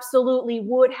absolutely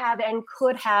would have and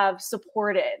could have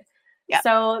supported.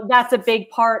 So that's a big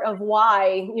part of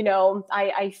why,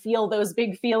 I feel those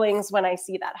big feelings when I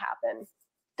see that happen.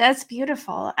 That's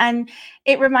beautiful. And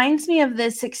it reminds me of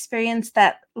this experience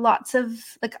that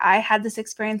I had this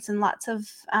experience and lots of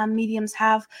mediums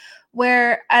have,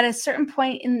 where at a certain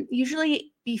point,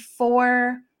 usually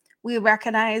before we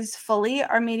recognize fully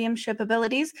our mediumship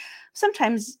abilities,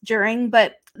 sometimes during,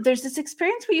 but there's this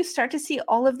experience where you start to see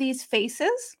all of these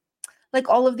faces, like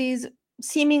all of these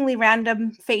seemingly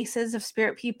random faces of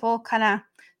spirit people kind of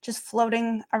just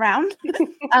floating around.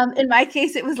 In my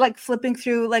case, it was like flipping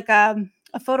through like a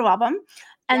photo album.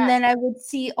 And Yeah. then I would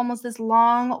see almost this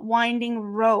long winding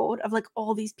road of like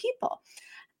all these people.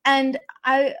 And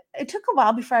it took a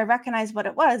while before I recognized what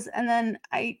it was. And then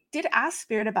I did ask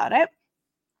spirit about it.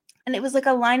 And it was like a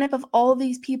lineup of all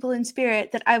these people in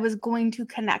spirit that I was going to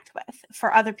connect with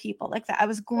for other people, like that I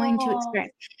was going to Oh,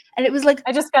 experience. And it was like,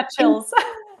 I just got chills.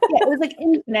 yeah, it was like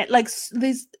infinite, like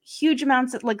these huge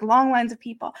amounts of like long lines of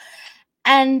people.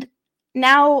 And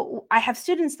now I have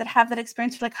students that have that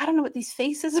experience. Like, I don't know what these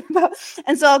faces are about.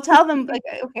 And so I'll tell them like,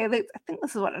 okay, like, I think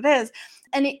this is what it is.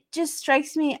 And it just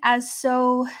strikes me as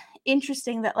so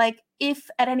interesting that like, if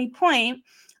at any point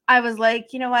I was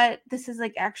like, you know what, this is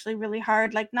like actually really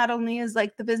hard. Like, not only is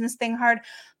like the business thing hard,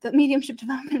 the mediumship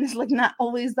development is like not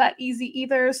always that easy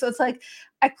either. So it's like,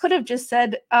 I could have just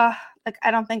said, like,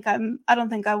 I don't think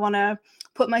I want to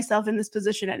put myself in this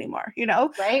position anymore, you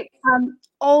know? Right?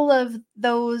 All of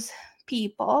those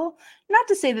people, not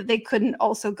to say that they couldn't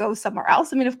also go somewhere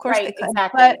else. I mean, of course Right, they could,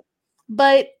 exactly.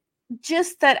 but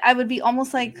just that I would be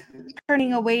almost like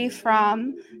turning away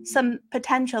from some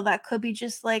potential that could be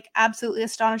just like absolutely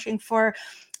astonishing for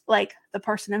like the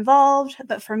person involved,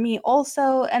 but for me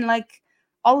also. And like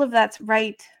all of that's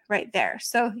right there.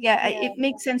 So yeah, it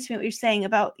makes sense to me what you're saying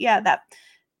about, yeah,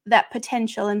 that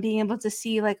potential and being able to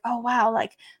see like, oh wow,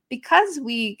 like because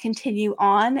we continue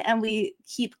on and we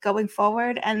keep going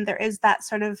forward and there is that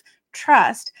sort of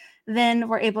trust, then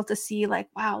we're able to see like,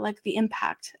 wow, like the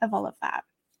impact of all of that.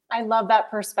 I love that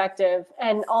perspective.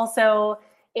 And also,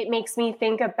 it makes me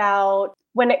think about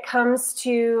when it comes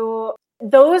to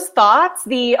those thoughts,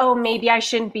 oh, maybe I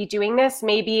shouldn't be doing this.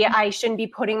 Maybe I shouldn't be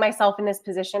putting myself in this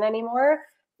position anymore.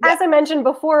 Yeah. As I mentioned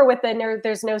before, with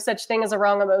there's no such thing as a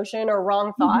wrong emotion or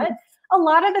wrong thought. A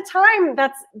lot of the time,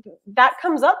 that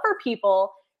comes up for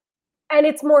people. And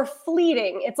it's more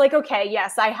fleeting. It's like, okay,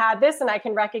 yes, I had this and I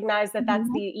can recognize that that's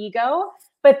the ego.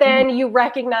 But then you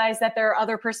recognize that there are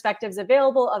other perspectives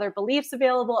available, other beliefs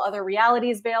available, other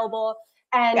realities available.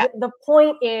 And the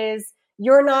point is,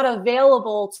 you're not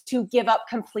available to give up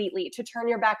completely, to turn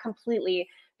your back completely,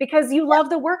 because you love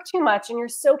the work too much and you're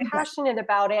so passionate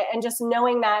about it. And just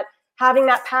knowing that, having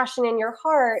that passion in your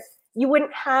heart, you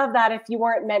wouldn't have that if you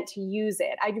weren't meant to use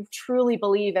it. I truly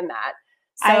believe in that.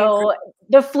 So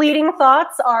the fleeting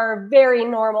thoughts are very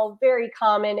normal, very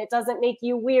common. It doesn't make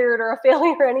you weird or a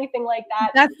failure or anything like that.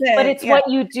 That's it. But it's what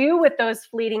you do with those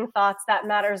fleeting thoughts that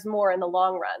matters more in the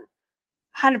long run.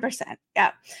 100%.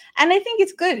 Yeah. And I think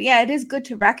it's good. Yeah, it is good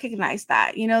to recognize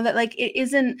that, you know, that like it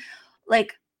isn't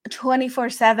like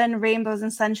 24/7 rainbows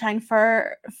and sunshine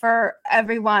for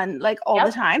everyone like all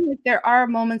the time. Like there are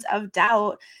moments of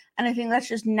doubt. And I think that's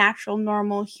just natural,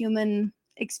 normal human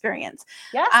experience.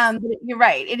 But you're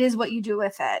right. It is what you do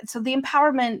with it. So the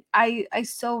empowerment, I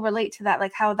so relate to that,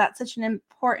 like how that's such an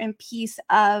important piece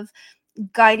of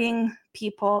guiding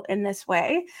people in this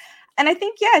way. And I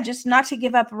think, yeah, just not to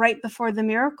give up right before the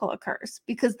miracle occurs,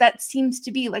 because that seems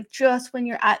to be like just when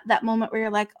you're at that moment where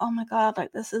you're like, oh my God,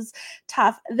 like this is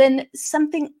tough. Then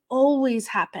something always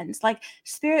happens. Like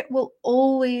spirit will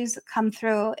always come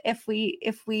through if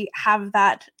we have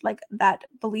that, like that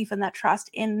belief and that trust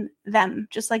in them,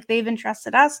 just like they've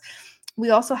entrusted us. We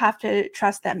also have to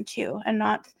trust them too and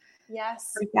not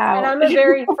freak out. And I'm a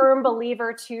very firm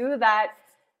believer too that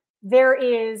there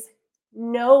is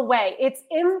no way. It's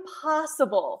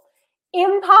impossible.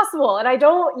 And I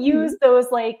don't use those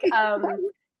like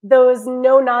those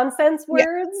no nonsense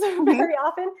words very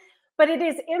often, but it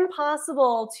is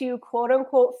impossible to quote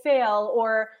unquote fail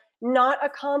or not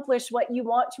accomplish what you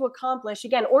want to accomplish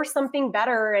again, or something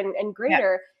better and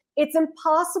greater. It's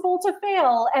impossible to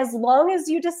fail as long as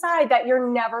you decide that you're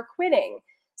never quitting.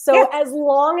 So as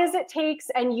long as it takes,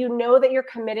 and you know that you're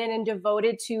committed and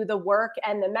devoted to the work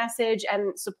and the message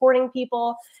and supporting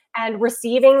people and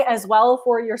receiving as well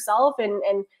for yourself,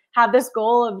 and have this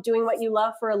goal of doing what you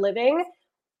love for a living,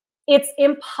 it's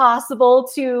impossible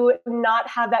to not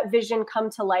have that vision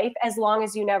come to life as long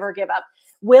as you never give up.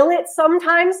 Will it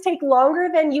sometimes take longer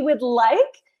than you would like?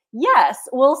 Yes.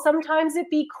 Will sometimes it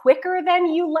be quicker than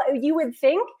you would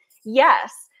think?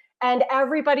 Yes. And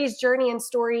everybody's journey and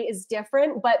story is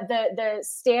different, but the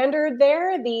standard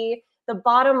there, the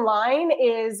bottom line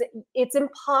is it's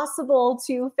impossible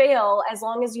to fail as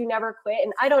long as you never quit.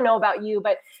 And I don't know about you,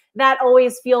 but that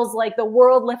always feels like the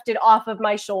world lifted off of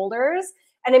my shoulders.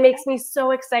 And it makes me so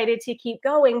excited to keep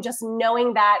going, just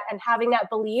knowing that and having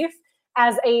that belief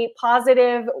as a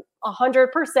positive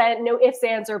 100%, no ifs,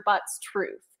 ands, or buts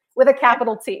truth with a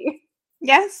capital T.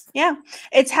 Yes. Yeah.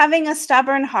 It's having a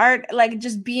stubborn heart, like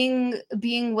just being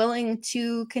willing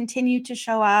to continue to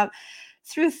show up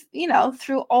through,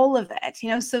 through all of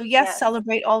it, so yes,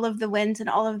 celebrate all of the wins and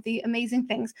all of the amazing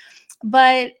things.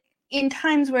 But in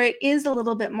times where it is a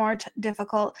little bit more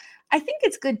difficult, I think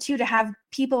it's good too to have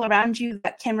people around you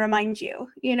that can remind you,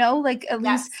 like at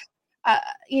least,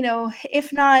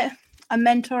 if not a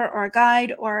mentor or a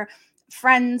guide or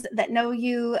friends that know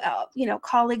you,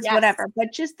 colleagues, whatever,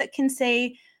 but just that can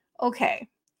say, okay,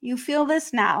 you feel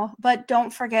this now, but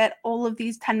don't forget all of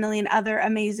these 10 million other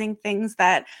amazing things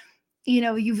that,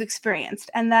 you've experienced,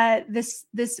 and that this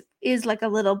is like a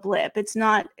little blip. It's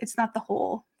not the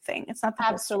whole thing. It's not the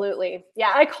Absolutely. Whole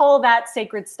yeah. I call that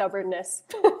sacred stubbornness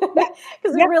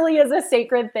because it really is a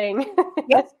sacred thing.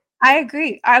 Yes. I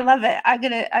agree. I love it. I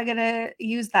gotta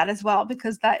use that as well,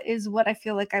 because that is what I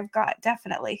feel like I've got,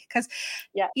 definitely. Because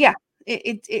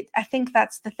I think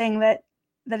that's the thing that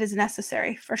is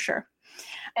necessary for sure.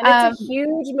 And it's a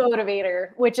huge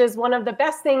motivator, which is one of the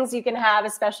best things you can have,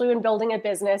 especially when building a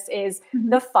business, is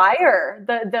the fire.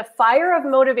 The fire of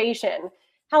motivation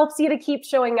helps you to keep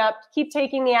showing up, keep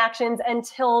taking the actions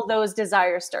until those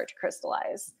desires start to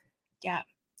crystallize. Yeah.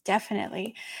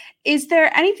 Definitely. Is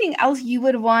there anything else you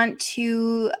would want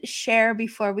to share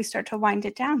before we start to wind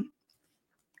it down?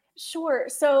 Sure.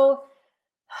 So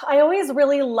I always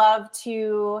really love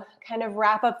to kind of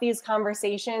wrap up these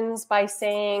conversations by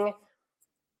saying,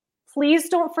 please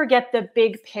don't forget the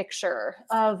big picture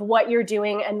of what you're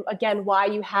doing and, again, why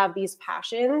you have these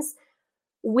passions.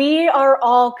 We are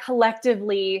all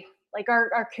collectively, like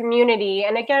our community.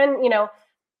 And again,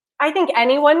 I think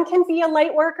anyone can be a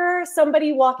light worker.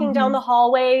 Somebody walking down the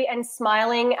hallway and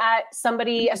smiling at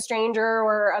somebody, a stranger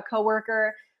or a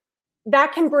coworker,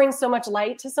 that can bring so much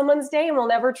light to someone's day, and we'll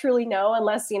never truly know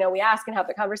unless, we ask and have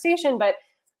the conversation. But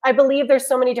I believe there's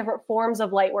so many different forms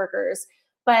of light workers.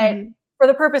 But for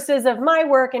the purposes of my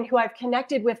work and who I've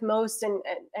connected with most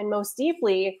and most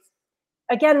deeply,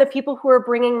 again, the people who are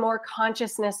bringing more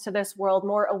consciousness to this world,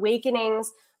 more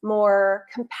awakenings, more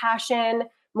compassion,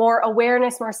 more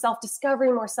awareness, more self-discovery,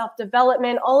 more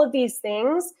self-development, all of these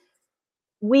things,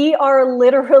 we are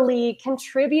literally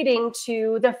contributing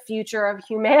to the future of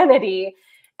humanity.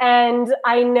 And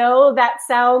I know that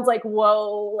sounds like,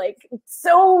 whoa, like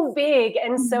so big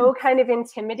and so kind of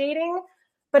intimidating,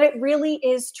 but it really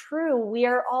is true. We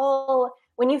are all,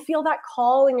 when you feel that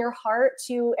call in your heart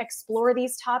to explore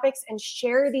these topics and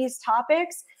share these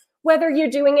topics, whether you're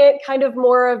doing it kind of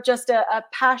more of just a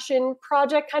passion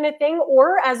project kind of thing,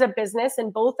 or as a business,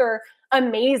 and both are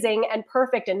amazing and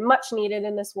perfect and much needed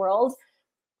in this world.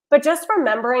 But just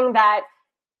remembering that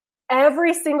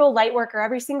every single light worker,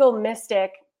 every single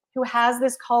mystic who has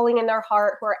this calling in their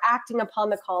heart, who are acting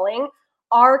upon the calling,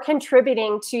 are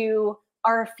contributing to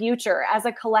our future as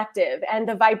a collective and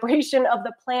the vibration of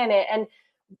the planet and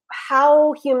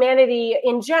how humanity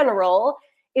in general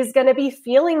is going to be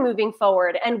feeling moving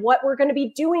forward, and what we're going to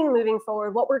be doing moving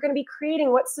forward, what we're going to be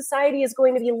creating, what society is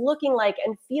going to be looking like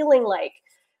and feeling like.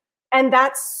 And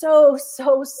that's so,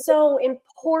 so, so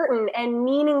important and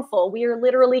meaningful. We are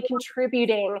literally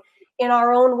contributing in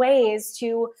our own ways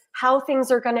to how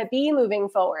things are going to be moving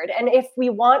forward. And if we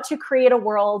want to create a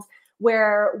world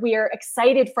where we are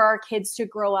excited for our kids to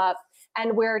grow up,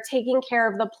 and we're taking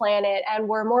care of the planet, and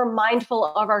we're more mindful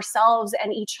of ourselves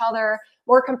and each other,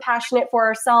 more compassionate for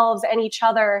ourselves and each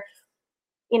other,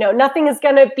 nothing is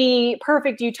going to be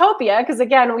perfect utopia, because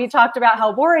again, we talked about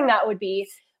how boring that would be,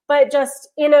 but just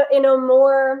in a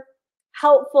more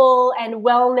helpful and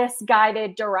wellness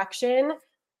guided direction,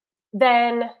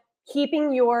 then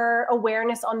keeping your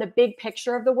awareness on the big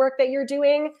picture of the work that you're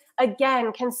doing,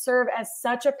 again, can serve as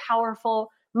such a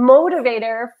powerful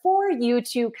motivator for you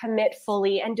to commit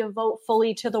fully and devote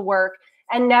fully to the work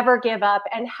and never give up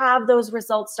and have those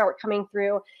results start coming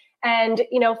through. And,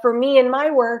 for me in my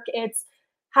work, it's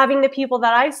having the people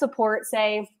that I support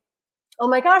say, oh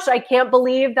my gosh, I can't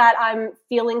believe that I'm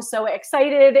feeling so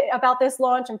excited about this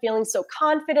launch. I'm feeling so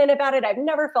confident about it. I've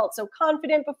never felt so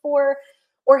confident before.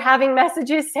 Or having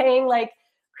messages saying like,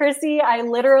 Chrissy, I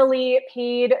literally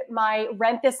paid my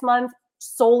rent this month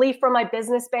solely from my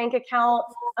business bank account.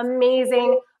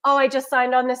 Amazing. Oh, I just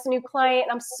signed on this new client.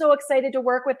 I'm so excited to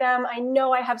work with them. I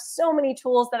know I have so many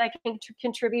tools that I can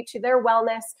contribute to their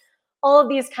wellness. All of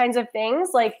these kinds of things,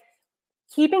 like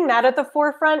keeping that at the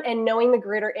forefront and knowing the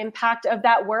greater impact of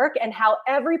that work, and how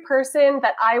every person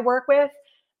that I work with,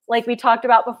 like we talked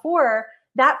about before,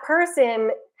 that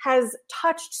person has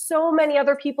touched so many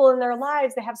other people in their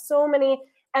lives. They have so many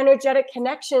energetic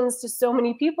connections to so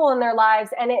many people in their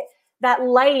lives. And that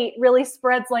light really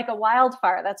spreads like a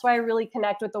wildfire. That's why I really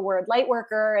connect with the word light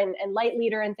worker and light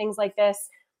leader and things like this.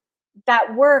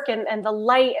 That work and the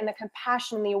light and the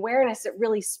compassion and the awareness, it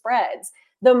really spreads.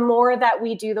 The more that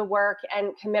we do the work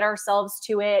and commit ourselves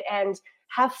to it and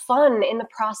have fun in the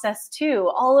process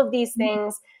too, all of these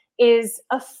things is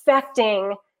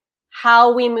affecting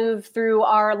how we move through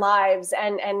our lives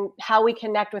and how we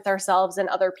connect with ourselves and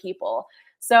other people.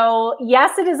 So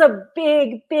yes, it is a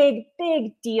big, big,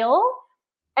 big deal.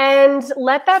 And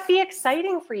let that be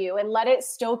exciting for you and let it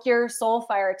stoke your soul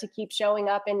fire to keep showing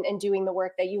up and doing the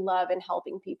work that you love and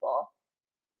helping people.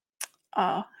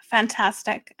 Oh,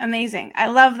 fantastic. Amazing. I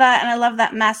love that. And I love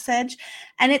that message.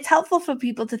 And it's helpful for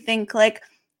people to think like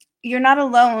you're not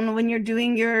alone when you're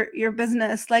doing your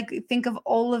business. Like think of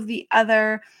all of the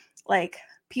other like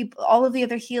people, all of the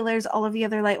other healers, all of the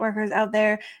other light workers out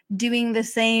there doing the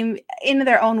same in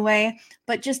their own way.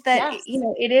 But just that, Yes.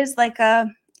 it is like a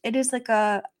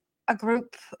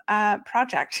group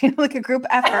project, like a group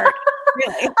effort.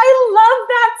 Really. I love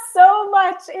that so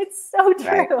much. It's so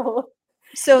true. Right.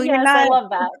 So Yes, I love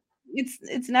that.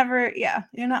 it's never,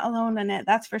 you're not alone in it.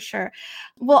 That's for sure.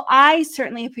 Well, I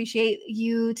certainly appreciate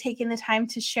you taking the time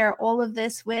to share all of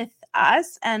this with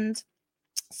us, and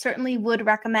certainly would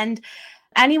recommend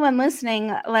anyone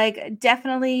listening, like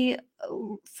definitely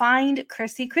find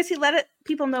Chrissy. Chrissy,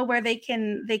 people know where they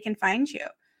can find you.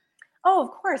 Oh,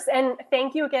 of course. And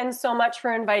thank you again so much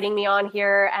for inviting me on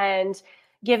here and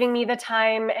giving me the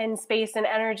time and space and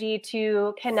energy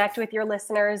to connect with your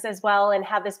listeners as well and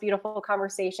have this beautiful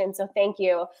conversation. So thank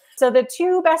you. So the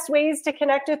two best ways to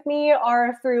connect with me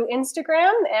are through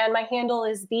Instagram, and my handle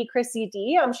is the Chrissy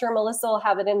D. I'm sure Melissa will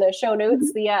have it in the show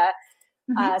notes, the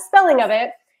spelling of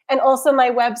it. And also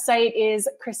my website is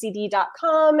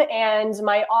chrissyd.com, and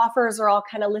my offers are all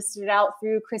kind of listed out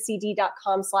through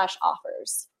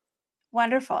chrissyd.com/offers.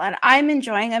 Wonderful. And I'm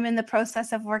in the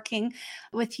process of working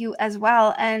with you as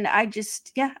well. And I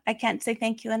can't say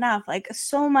thank you enough. Like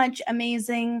so much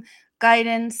amazing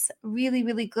guidance, really,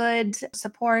 really good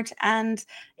support and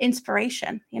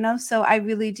inspiration, so I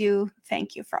really do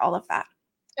thank you for all of that.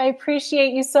 I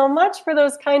appreciate you so much for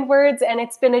those kind words. And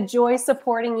it's been a joy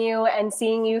supporting you and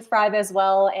seeing you thrive as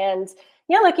well. And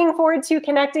looking forward to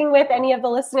connecting with any of the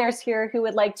listeners here who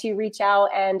would like to reach out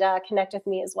and connect with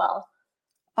me as well.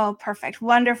 Oh, perfect.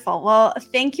 Wonderful. Well,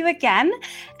 thank you again.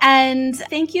 And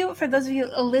thank you for those of you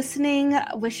listening,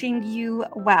 wishing you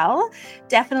well.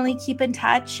 Definitely keep in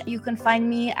touch. You can find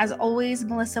me, as always,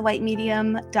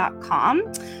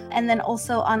 melissawhitemedium.com, and then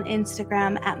also on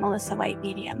Instagram at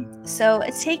melissawhitemedium. So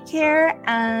take care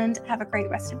and have a great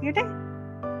rest of your day.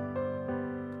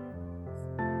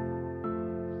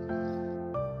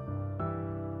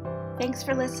 Thanks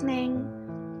for listening.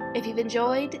 If you've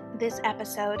enjoyed this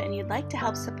episode and you'd like to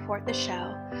help support the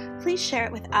show, please share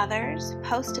it with others,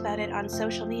 post about it on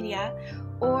social media,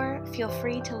 or feel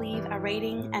free to leave a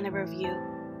rating and a review.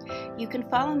 You can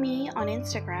follow me on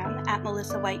Instagram at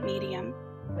Melissa White Medium,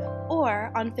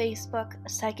 or on Facebook,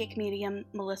 Psychic Medium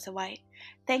Melissa White.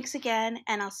 Thanks again,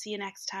 and I'll see you next time.